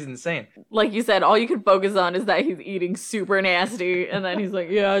 Grady's insane. Like you said, all you can focus on is that he's eating super nasty, and then he's like,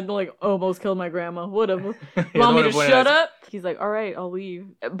 yeah, I like almost killed my grandma. Whatever. Want me to shut up? He's like, all right, I'll leave.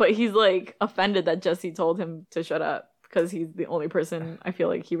 But he's like offended that Jesse told him to shut up, because he's the only person I feel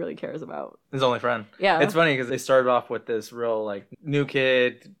like he really cares about. His only friend. Yeah. It's funny because they started off with this real, like, new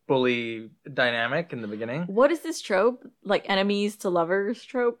kid bully dynamic in the beginning. What is this trope? Like, enemies to lovers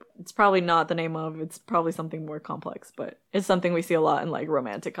trope? It's probably not the name of. It's probably something more complex, but it's something we see a lot in, like,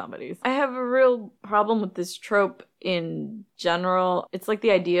 romantic comedies. I have a real problem with this trope in general. It's like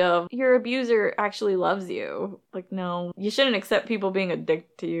the idea of your abuser actually loves you. Like, no, you shouldn't accept people being a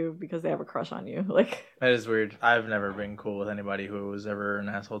dick to you because they have a crush on you. Like, that is weird. I've never been cool with anybody who was ever an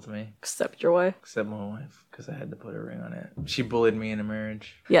asshole to me. Except your wife. Except my wife, because I had to put a ring on it. She bullied me in a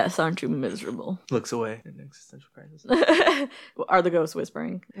marriage. Yes, aren't you miserable? Looks away. An existential crisis. Are the ghosts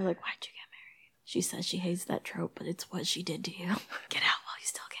whispering? They're like, why'd you get married? She says she hates that trope, but it's what she did to you. Get out while you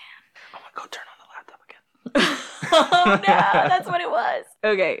still can. I'm gonna go turn on the laptop again. Oh no, that's what it was.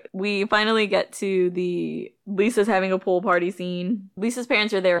 Okay, we finally get to the Lisa's having a pool party scene. Lisa's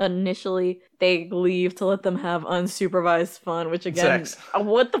parents are there initially. They leave to let them have unsupervised fun, which again, sex.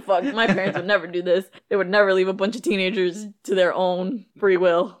 What the fuck? My parents would never do this. They would never leave a bunch of teenagers to their own free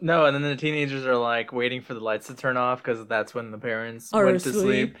will. No, and then the teenagers are like waiting for the lights to turn off because that's when the parents Are went to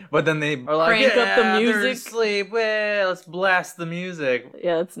sleep. But then they are like, crank up the they're music. asleep. Well, let's blast the music.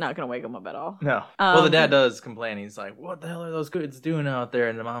 Yeah, it's not gonna wake them up at all. No. Well, the dad does complain. He's like, what the hell are those kids doing out there?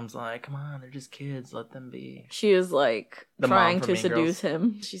 And the mom's like, come on, they're just kids. Let them be. She is like The trying mom from to Mean seduce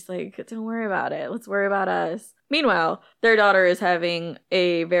him. She's like, don't worry about it. Let's worry about us. Meanwhile, their daughter is having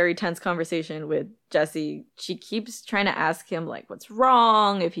a very tense conversation with Jesse. She keeps trying to ask him, like, what's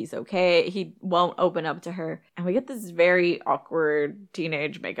wrong, if he's okay. He won't open up to her. And we get this very awkward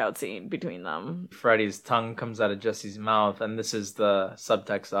teenage makeout scene between them. Freddy's tongue comes out of Jesse's mouth, and this is the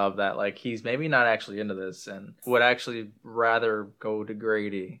subtext of that. Like, he's maybe not actually into this and would actually rather go to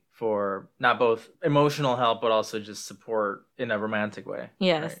Grady for not both emotional help, but also just support in a romantic way.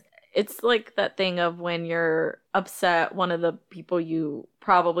 Yes. Right? It's like that thing of when you're upset, one of the people you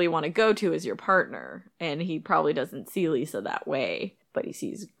probably want to go to is your partner, and he probably doesn't see Lisa that way, but he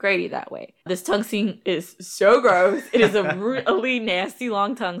sees Grady that way. This tongue scene is so gross. It is a really nasty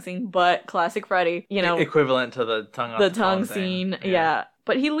long tongue scene, but classic Freddy, you know. Equivalent to the tongue off the tongue scene, yeah.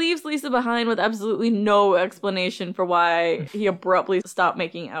 But he leaves Lisa behind with absolutely no explanation for why he abruptly stopped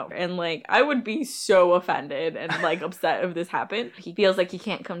making out. And, like, I would be so offended and, like, upset if this happened. He feels like he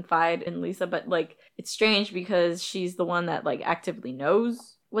can't confide in Lisa, but, like, it's strange because she's the one that, like, actively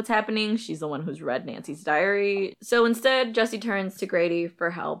knows what's happening. She's the one who's read Nancy's diary. So instead, Jesse turns to Grady for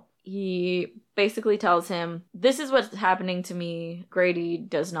help. He basically tells him, this is what's happening to me. Grady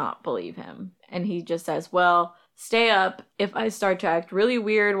does not believe him. And he just says, well, stay up. If I start to act really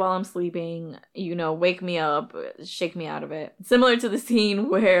weird while I'm sleeping, you know, wake me up, shake me out of it. Similar to the scene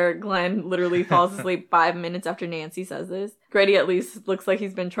where Glenn literally falls asleep 5 minutes after Nancy says this. Grady at least looks like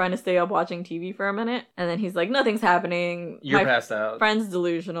he's been trying to stay up watching TV for a minute. And then he's like, nothing's happening. You're passed out. Friend's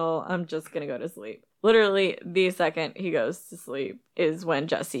delusional. I'm just gonna go to sleep. Literally, the second he goes to sleep is when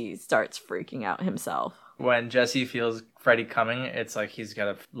Jesse starts freaking out himself. When Jesse feels Freddy coming, it's like he's got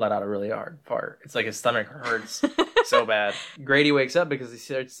to let out a really hard fart. It's like his stomach hurts so bad. Grady wakes up because he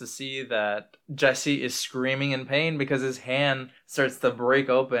starts to see that Jesse is screaming in pain because his hand starts to break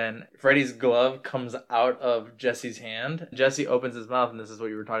open. Freddy's glove comes out of Jesse's hand. Jesse opens his mouth, and this is what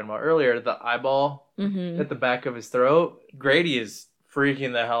you were talking about earlier, the eyeball at the back of his throat. Grady is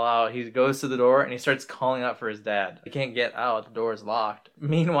freaking the hell out. He goes to the door, and he starts calling out for his dad. He can't get out. The door is locked.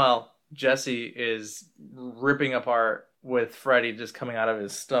 Meanwhile, Jesse is ripping apart with Freddy just coming out of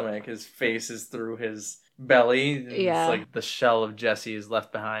his stomach. His face is through his belly. Yeah. It's like the shell of Jesse is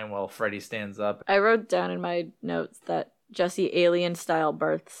left behind while Freddy stands up. I wrote down in my notes that Jesse alien-style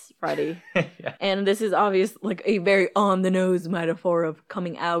births Freddy. Yeah. And this is obvious, like a very on-the-nose metaphor of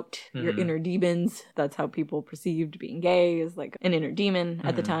coming out your inner demons. That's how people perceived being gay, is like an inner demon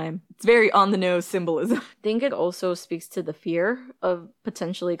at the time. It's very on-the-nose symbolism. I think it also speaks to the fear of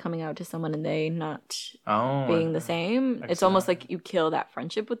potentially coming out to someone and they not being the same. It's almost like you kill that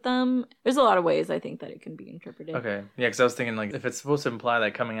friendship with them. There's a lot of ways I think that it can be interpreted. Okay. Yeah, because I was thinking, like, if it's supposed to imply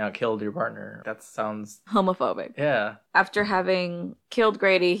that coming out killed your partner, that sounds homophobic. Yeah. After having killed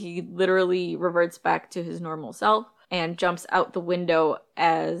Grady, he literally reverts back to his normal self and jumps out the window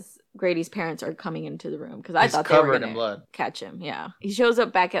as Grady's parents are coming into the room because I thought they were going to catch him. Yeah. He shows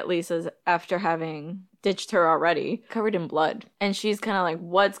up back at Lisa's after having ditched her already, covered in blood. And she's kind of like,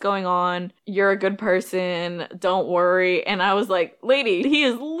 what's going on? You're a good person. Don't worry. And I was like, lady, he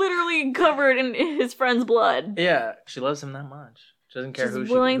is literally covered in his friend's blood. Yeah. She loves him that much. She doesn't care She's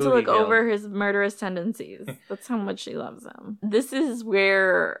willing to look over his murderous tendencies. That's how much she loves him. This is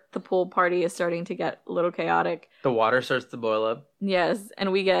where the pool party is starting to get a little chaotic. The water starts to boil up. Yes,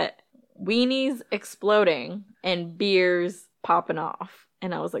 and we get weenies exploding and beers popping off.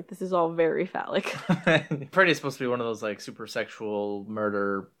 And I was like, this is all very phallic. Freddy's supposed to be one of those like super sexual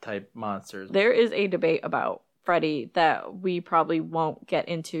murder type monsters. There is a debate about Freddy that we probably won't get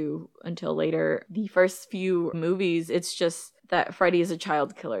into until later. The first few movies, it's just that Freddy is a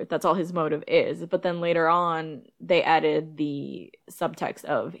child killer. That's all his motive is. But then later on, they added the subtext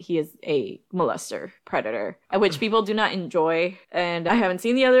of he is a molester, predator, which people do not enjoy. And I haven't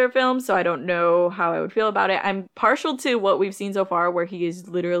seen the other films, so I don't know how I would feel about it. I'm partial to what we've seen so far, where he is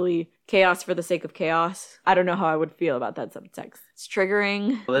literally chaos for the sake of chaos. I don't know how I would feel about that subtext. It's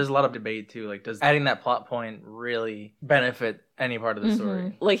triggering. Well, there's a lot of debate too. Like, does adding that plot point really benefit any part of the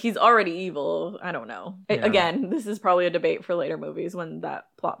story? Like, he's already evil. I don't know. Yeah. Again, this is probably a debate for later movies when that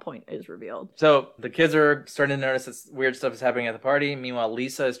plot point is revealed. So the kids are starting to notice that weird stuff is happening at the party. Meanwhile,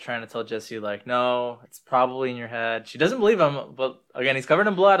 Lisa is trying to tell Jesse, like, no, it's probably in your head. She doesn't believe him, but again, he's covered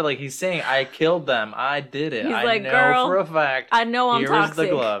in blood. Like, he's saying, I killed them. I did it. He's I like, know girl, for a fact. I know I'm toxic. Here's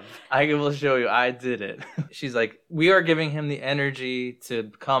the glove. I will show you. I did it. She's like, we are giving him the energy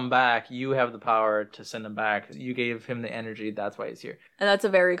to come back. You have the power to send him back. You gave him the energy. That's why he's here. And that's a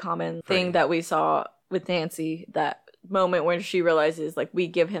very common thing that we saw with Nancy, that moment when she realizes, like, we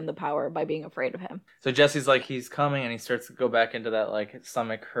give him the power by being afraid of him. So Jesse's like, he's coming, and he starts to go back into that, like,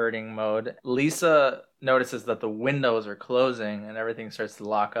 stomach hurting mode. Lisa notices that the windows are closing and everything starts to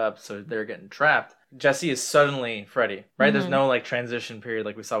lock up, so they're getting trapped. Jesse is suddenly Freddy, right? Mm-hmm. There's no, like, transition period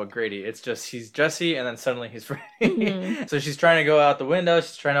like we saw with Grady. It's just he's Jesse, and then suddenly he's Freddy. Mm-hmm. So she's trying to go out the window.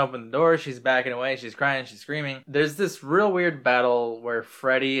 She's trying to open the door. She's backing away. She's crying. She's screaming. There's this real weird battle where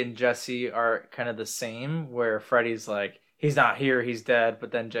Freddy and Jesse are kind of the same, where Freddy's like, he's not here, he's dead,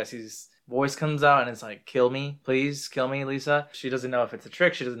 but then Jesse's voice comes out and it's like, kill me, please, kill me, Lisa. She doesn't know if it's a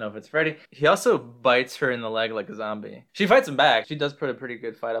trick. She doesn't know if it's Freddy. He also bites her in the leg like a zombie. She fights him back. She does put a pretty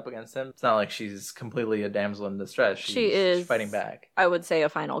good fight up against him. It's not like she's completely a damsel in distress. She's fighting back. I would say a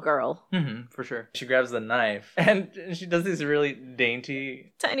final girl. Mm-hmm, for sure. She grabs the knife and she does these really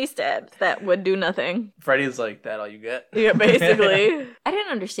dainty, tiny stabs that would do nothing. Freddy's like, that all you get? Yeah, basically. I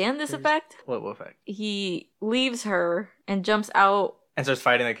didn't understand this effect. What effect? He leaves her and jumps out and starts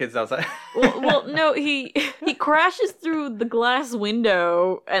fighting the kids outside. well, no, he crashes through the glass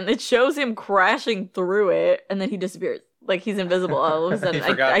window, and it shows him crashing through it, and then he disappears. Like, he's invisible all of a sudden.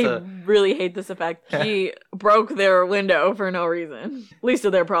 I really hate this effect. He broke their window for no reason. Least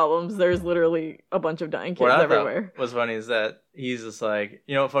of their problems. There's literally a bunch of dying kids everywhere. What was funny is that he's just like,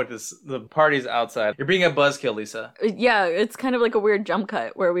 you know what, fuck this. The party's outside. You're being a buzzkill, Lisa. Yeah, it's kind of like a weird jump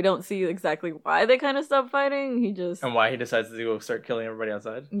cut where we don't see exactly why they kind of stop fighting. And why he decides to go start killing everybody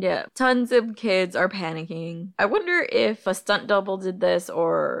outside. Yeah. Tons of kids are panicking. I wonder if a stunt double did this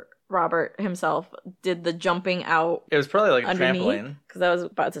or Robert himself did the jumping out. It was probably like a trampoline. Because I was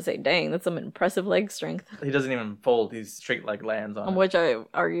about to say, dang, that's some impressive leg strength. He doesn't even fold. He's straight like lands on it. Which I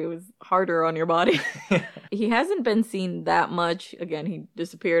argue is harder on your body. He hasn't been seen that much. Again, he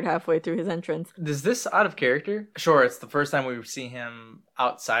disappeared halfway through his entrance. Is this out of character? Sure, it's the first time we see him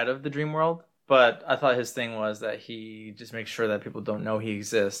outside of the dream world. But I thought his thing was that he just makes sure that people don't know he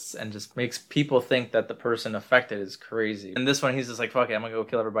exists and just makes people think that the person affected is crazy. And this one, he's just like, fuck it, I'm gonna go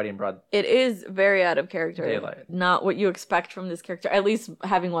kill everybody in broad. It is very out of character. Daylight. Not what you expect from this character, at least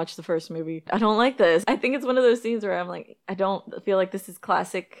having watched the first movie. I don't like this. I think it's one of those scenes where I'm like, I don't feel like this is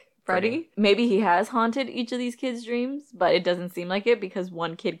classic Freddy. Maybe he has haunted each of these kids' dreams, but it doesn't seem like it because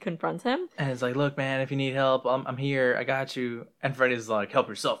one kid confronts him. And it's like, look, man, if you need help, I'm here. I got you. And Freddy's like, help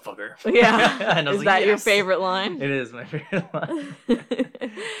yourself, fucker. Yeah. And I was is that your favorite line? It is my favorite line.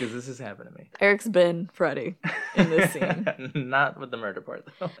 Because this has happened to me. Eric's been Freddy in this scene. Not with the murder part,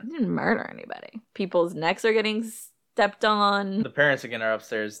 though. He didn't murder anybody. People's necks are getting stepped on. The parents again are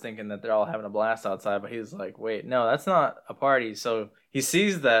upstairs thinking that they're all having a blast outside, but he's like, wait, no, that's not a party. So he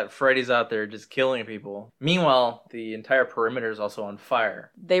sees that Freddy's out there just killing people. Meanwhile, the entire perimeter is also on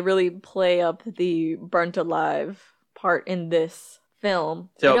fire. They really play up the burnt alive part in this film.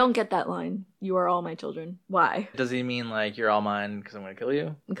 So, I don't get that line. You are all my children. Why? Does he mean like you're all mine because I'm gonna kill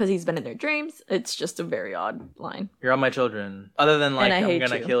you? Because he's been in their dreams. It's just a very odd line. You're all my children. Other than like I'm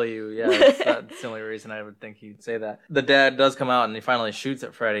gonna kill you. Yeah, that's the only reason I would think he'd say that. The dad does come out and he finally shoots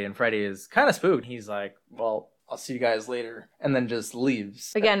at Freddy, and Freddy is kind of spooked. He's like, well, I'll see you guys later, and then just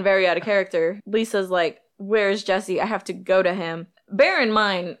leaves. Again, very out of character. Lisa's like, where's Jesse? I have to go to him. Bear in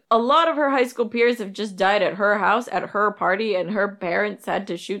mind, a lot of her high school peers have just died at her house, at her party, and her parents had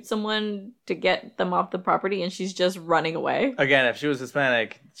to shoot someone to get them off the property, and she's just running away. Again, if she was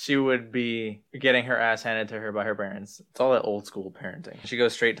Hispanic, she would be getting her ass handed to her by her parents. It's all that old school parenting. She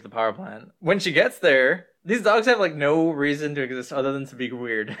goes straight to the power plant. When she gets there, these dogs have like no reason to exist other than to be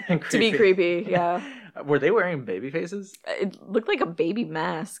weird and creepy. To be creepy, yeah. Were they wearing baby faces? It looked like a baby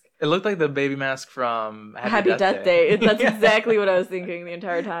mask. It looked like the baby mask from Happy Death Day. That's exactly what I was thinking the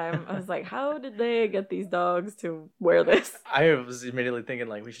entire time. I was like, how did they get these dogs to wear this? I was immediately thinking,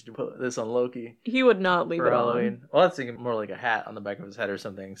 like, we should put this on Loki. He would not leave it Halloween. Well, I was thinking more like a hat on the back of his head or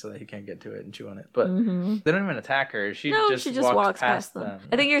something so that he can't get to it and chew on it. But they don't even attack her. She just walks past them.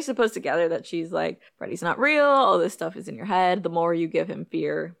 I think you're supposed to gather that she's like, Freddy's not real. All this stuff is in your head. The more you give him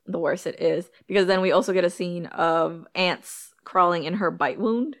fear, the worse it is. Because then we also get a scene of ants crawling in her bite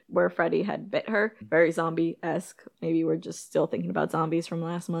wound where Freddy had bit her. Very zombie-esque. Maybe we're just still thinking about zombies from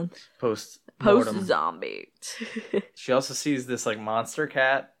last month. Post-zombie. She also sees this like monster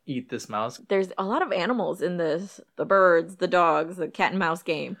cat eat this mouse. There's a lot of animals in this. The birds, the dogs, the cat and mouse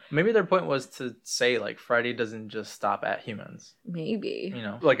game. Maybe their point was to say like Freddy doesn't just stop at humans. Maybe. You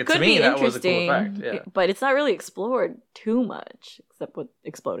know, like to me that was a cool effect. Yeah. But it's not really explored too much except with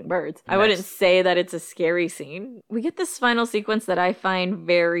exploding birds. I wouldn't say that it's a scary scene. We get this final sequence that I find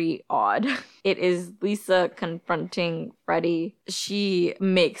very odd. It is Lisa confronting Freddy. She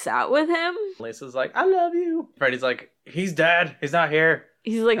makes out with him. Lisa's like, I love you. Freddy's like, he's dead. He's not here.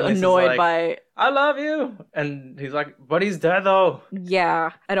 He's like annoyed by I love you. And he's like, but he's dead though.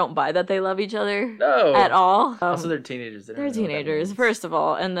 Yeah. I don't buy that they love each other. No. At all. Also, they're teenagers. They're teenagers, first of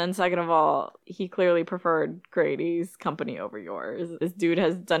all. And then second of all, he clearly preferred Grady's company over yours. This dude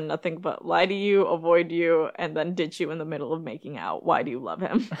has done nothing but lie to you, avoid you, and then ditch you in the middle of making out. Why do you love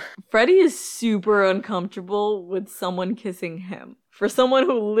him? Freddy is super uncomfortable with someone kissing him. For someone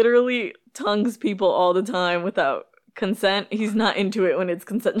who literally tongues people all the time without consent, he's not into it when it's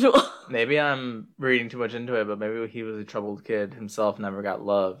consensual. Maybe I'm reading too much into it, but maybe he was a troubled kid himself, never got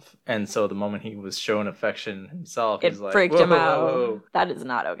love, and so the moment he was shown affection himself, he's like, freaked him out. Whoa. That is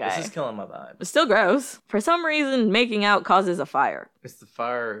not okay. This is killing my vibe. It's still gross. For some reason, making out causes a fire. It's the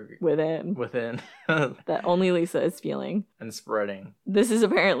fire within that only Lisa is feeling and spreading. This is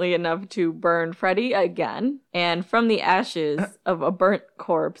apparently enough to burn Freddy again, and from the ashes of a burnt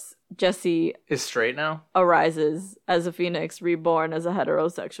corpse, Jesse is straight now, arises as a phoenix reborn as a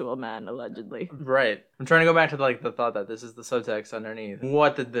heterosexual man, allegedly. Right. I'm trying to go back to like the thought that this is the subtext underneath.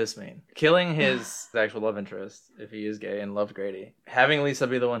 What did this mean? Killing his actual love interest, if he is gay and loved Grady, having Lisa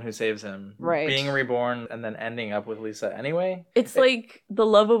be the one who saves him, right? Being reborn and then ending up with Lisa anyway. It's like the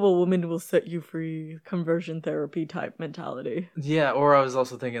love of a woman will set you free, conversion therapy type mentality. Yeah, or I was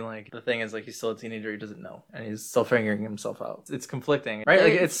also thinking like the thing is like he's still a teenager, he doesn't know, and he's still figuring himself out. It's conflicting, right?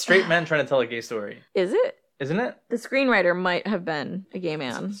 Like it's straight men trying to tell a gay story. Is it? Isn't it? The screenwriter might have been a gay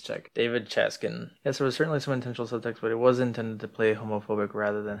man. Let's check. David Chaskin. Yes, there was certainly some intentional subtext, but it was intended to play homophobic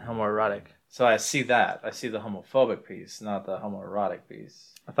rather than homoerotic. So I see that. I see the homophobic piece, not the homoerotic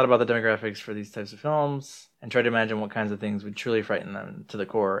piece. I thought about the demographics for these types of films and tried to imagine what kinds of things would truly frighten them to the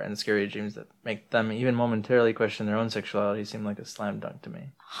core, and scary dreams that make them even momentarily question their own sexuality seem like a slam dunk to me.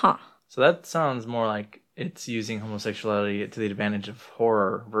 Huh. So that sounds more like it's using homosexuality to the advantage of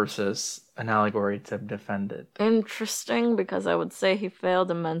horror versus an allegory to defend it. Interesting, because I would say he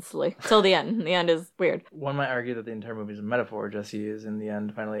failed immensely. Till the end. The end is weird. One might argue that the entire movie is a metaphor. Jesse is, in the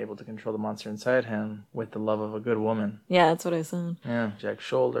end, finally able to control the monster inside him with the love of a good woman. Yeah, that's what I said. Yeah, Jack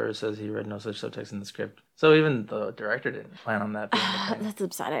Shoulder says he read no such subtext in the script. So even the director didn't plan on that being the thing. That's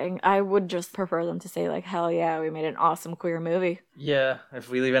upsetting. I would just prefer them to say, like, hell yeah, we made an awesome queer movie. Yeah, if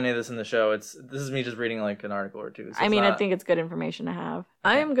we leave any of this in the show, this is me just reading, like, an article or two. So I think it's good information to have.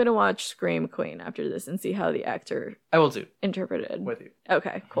 Okay. I am going to watch Scream Queen after this and see how the actor... I will too. ...interpreted. With you.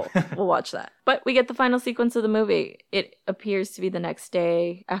 Okay, cool. We'll watch that. But we get the final sequence of the movie. It appears to be the next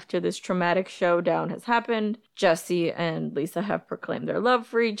day after this traumatic showdown has happened. Jesse and Lisa have proclaimed their love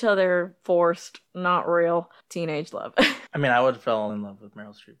for each other. Forced, not real, teenage love. I mean, I would fall in love with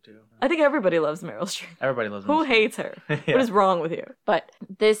Meryl Streep too. I think everybody loves Meryl Streep. Everybody loves Meryl Who hates her? Yeah. What is wrong with you? But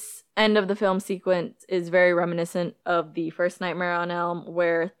this end of the film sequence is very reminiscent of the first Nightmare on Elm,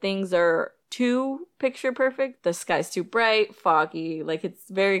 where things are too picture perfect. The sky's too bright, foggy. Like, it's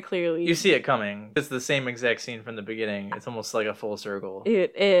very clearly... You see it coming. It's the same exact scene from the beginning. It's almost like a full circle.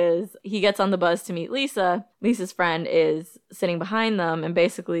 It is. He gets on the bus to meet Lisa. Lisa's friend is sitting behind them and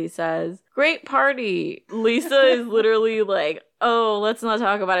basically says, "Great party." Lisa is literally like, "Oh, let's not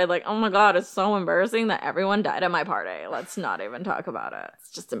talk about it." Like, "Oh my God, it's so embarrassing that everyone died at my party. Let's not even talk about it. It's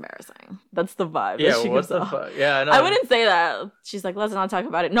just embarrassing." That's the vibe. Yeah, that she what gives the off. fuck? Yeah, I know. I wouldn't say that. She's like, "Let's not talk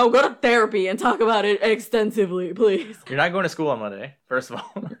about it." No, go to therapy and talk about it extensively, please. You're not going to school on Monday, first of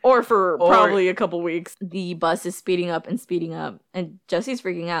all. Or for probably a couple weeks. The bus is speeding up, and Jesse's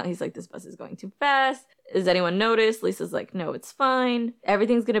freaking out. He's like, "This bus is going too fast. Does anyone notice?" Lisa's like, "No, it's fine.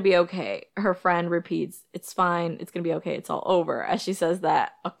 Everything's gonna be okay." Her friend repeats, "It's fine. It's gonna be okay. It's all over." As she says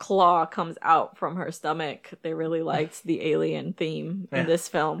that, a claw comes out from her stomach. They really liked the alien theme in this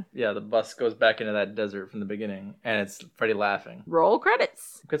film. Yeah, the bus goes back into that desert from the beginning, and it's Freddy laughing. Roll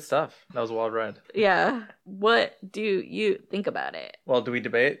credits. Good stuff. That was a wild ride. Yeah. What do you think about it? Well, do we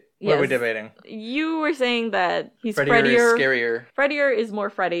debate? What are we debating? You were saying that he's Freddier Freddier. Is scarier. Freddier is more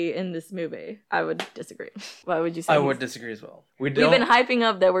Freddy in this movie. I would disagree. Why would you say? I would disagree as well. We've been hyping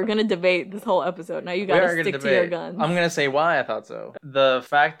up that we're gonna debate this whole episode. Now you gotta stick to your guns. I'm gonna say why I thought so. The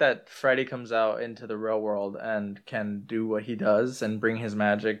fact that Freddy comes out into the real world and can do what he does and bring his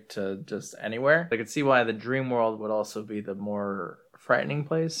magic to just anywhere, I could see why the dream world would also be the more frightening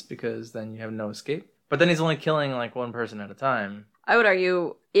place, because then you have no escape. But then he's only killing like one person at a time. I would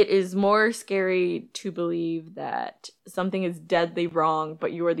argue it is more scary to believe that something is deadly wrong,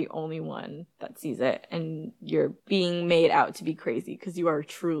 but you are the only one that sees it, and you're being made out to be crazy because you are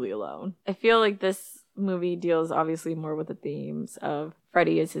truly alone. I feel like this movie deals obviously more with the themes of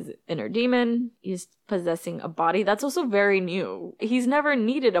Freddy is his inner demon. He's possessing a body. That's also very new. He's never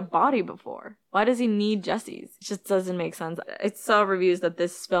needed a body before. Why does he need Jesse's? It just doesn't make sense. I saw reviews that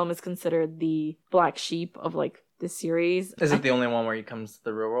this film is considered the black sheep of like the series. Is it the only one where he comes to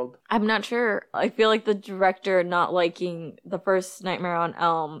the real world? I'm not sure. I feel like the director not liking the first Nightmare on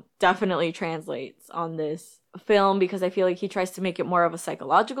Elm definitely translates on this film, because I feel like he tries to make it more of a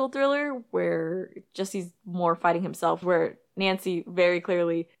psychological thriller where Jesse's more fighting himself, where Nancy very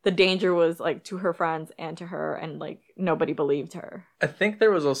clearly the danger was like to her friends and to her, and like nobody believed her. I think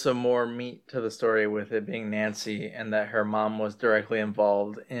there was also more meat to the story with it being Nancy, and that her mom was directly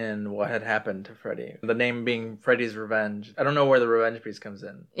involved in what had happened to Freddy. The name being Freddy's Revenge. I don't know where the revenge piece comes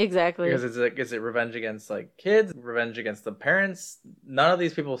in. Exactly. Because is it revenge against like kids? Revenge against the parents? None of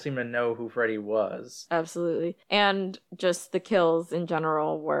these people seem to know who Freddy was. Absolutely. And just the kills in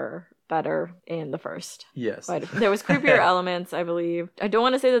general were better in the first. Yes. There was creepier elements, I believe. I don't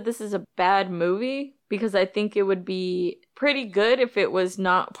want to say that this is a bad movie, because I think it would be pretty good if it was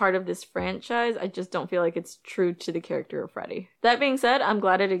not part of this franchise. I just don't feel like it's true to the character of Freddy. That being said, I'm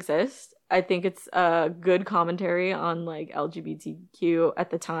glad it exists. I think it's a good commentary on like LGBTQ at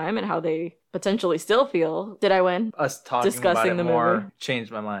the time and how they potentially still feel. Did I win? Us talking Discussing about it the more movie. Changed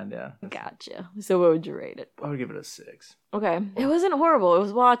my mind, yeah. Gotcha. So what would you rate it? I would give it a 6. Okay. It wasn't horrible. It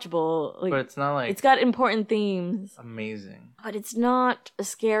was watchable. Like, but it's not like... It's got important themes. Amazing. But it's not a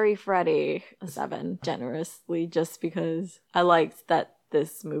scary Freddy. A 7, generously, just because I liked that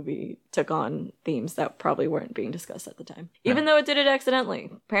this movie took on themes that probably weren't being discussed at the time. Even though it did it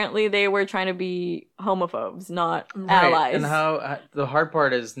accidentally. Apparently they were trying to be homophobes, not allies. And how the hard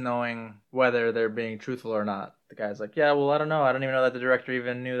part is knowing whether they're being truthful or not. The guy's like, yeah, well, I don't know. I don't even know that the director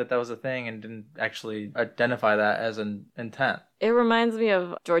even knew that that was a thing and didn't actually identify that as an intent. It reminds me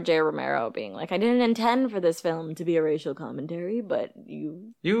of George A. Romero being like, I didn't intend for this film to be a racial commentary, but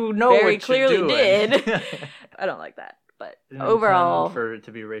you know very what clearly you're doing. did. I don't like that. But didn't overall, intend for it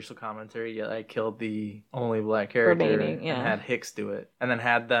to be racial commentary, yet I killed the only black character remaining, and had Hicks do it, and then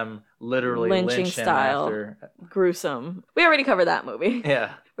had them literally lynching lynch him style, after. Gruesome. We already covered that movie.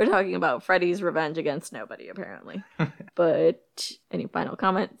 Yeah. We're talking about Freddy's Revenge Against Nobody, apparently. But any final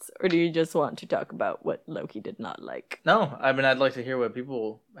comments? Or do you just want to talk about what Loki did not like? No, I mean, I'd like to hear what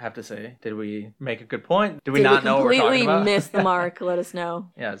people have to say. Did we make a good point? Did we not know what we're talking about? Completely miss the mark? Let us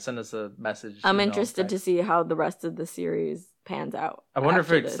know. Yeah, send us a message. I'm interested to see how the rest of the series pans out. I wonder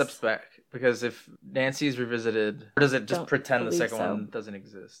if it steps back. Because if Nancy's revisited, or does it just pretend the second one doesn't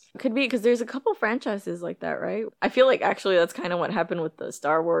exist? Could be, because there's a couple franchises like that, right? I feel like actually that's kind of what happened with the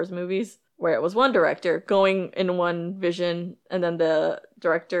Star Wars movies, where it was one director going in one vision, and then the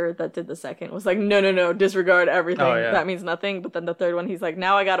director that did the second was like, no, disregard everything. Oh, yeah. That means nothing. But then the third one, he's like,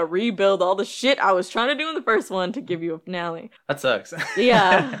 now I gotta rebuild all the shit I was trying to do in the first one to give you a finale. That sucks.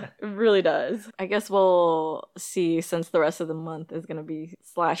 Yeah, it really does. I guess we'll see, since the rest of the month is gonna be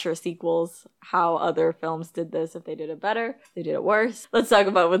slasher sequels, how other films did this, if they did it better, if they did it worse. Let's talk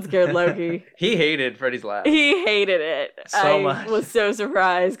about what scared Loki. He hated Freddy's laugh. He hated it. So much. I was so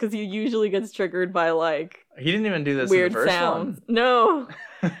surprised because he usually gets triggered by like He didn't even do this weird in the first sounds. one. No.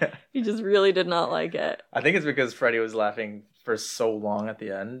 He just really did not like it. I think it's because Freddy was laughing for so long at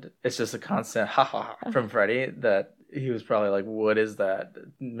the end. It's just a constant ha ha ha from Freddy that he was probably like, what is that?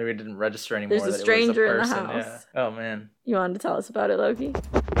 Maybe it didn't register anymore. There's a that stranger it was a in the person. house. Yeah. Oh, man. You wanted to tell us about it, Loki?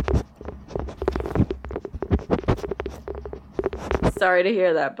 Sorry to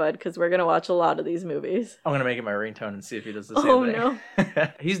hear that, bud, because we're going to watch a lot of these movies. I'm going to make it my ringtone and see if he does the same thing. No.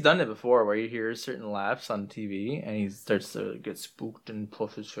 He's done it before where you hear certain laughs on TV and he starts to get spooked and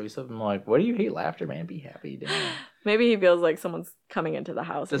puff his face up. I'm like, what do you hate laughter, man? Be happy. Damn. Maybe he feels like someone's coming into the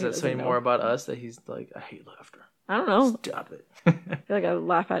house. Does that say more about us that he's like, I hate laughter? I don't know. Stop it. I feel like I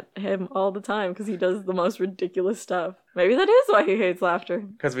laugh at him all the time because he does the most ridiculous stuff. Maybe that is why he hates laughter.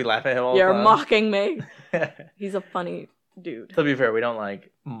 Because we laugh at him all the You're time. mocking me. He's a funny dude. To be fair, we don't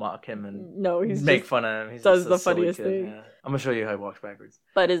like mock him and make fun of him. He does the funniest thing. Yeah. I'm gonna show you how he walks backwards.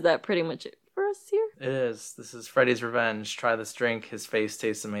 But is that pretty much it for us here? It is. This is Freddy's Revenge. Try this drink. His face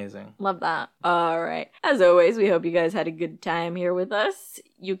tastes amazing. Love that. All right. As always, we hope you guys had a good time here with us.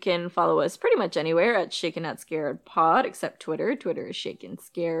 You can follow us pretty much anywhere at Shaken Not Scared Pod, except Twitter. Twitter is Shaken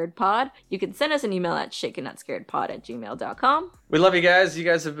Scared Pod. You can send us an email at shakennotScaredPod@gmail.com. We love you guys. You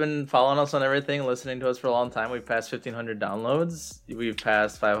guys have been following us on everything, listening to us for a long time. We've passed 1,500 downloads. We've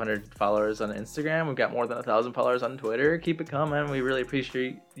passed 500 followers on Instagram. We've got more than 1,000 followers on Twitter. Keep it coming. We really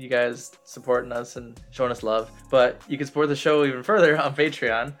appreciate you guys supporting us and showing us love. But you can support the show even further on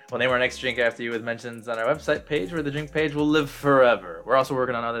Patreon. We'll name our next drink after you with mentions on our website page, where the drink page will live forever. We're also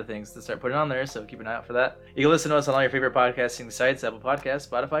working on other things to start putting on there, so keep an eye out for that. You can listen to us on all your favorite podcasting sites: Apple Podcasts,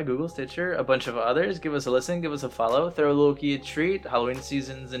 Spotify, Google, Stitcher, a bunch of others. Give us a listen, give us a follow, throw Loki a treat. Halloween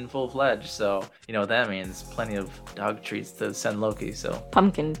season's in full-fledged, so you know what that means. Plenty of dog treats to send Loki, so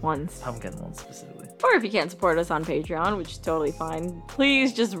pumpkin ones specifically. Or if you can't support us on Patreon, which is totally fine,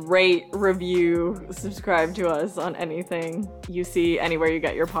 please just rate, review, subscribe to us on anything you see anywhere you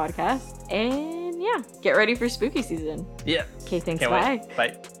get your podcast. And yeah, get ready for spooky season. Yeah. Okay, thanks. Can't Bye. Wait.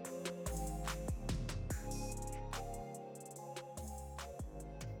 Bye.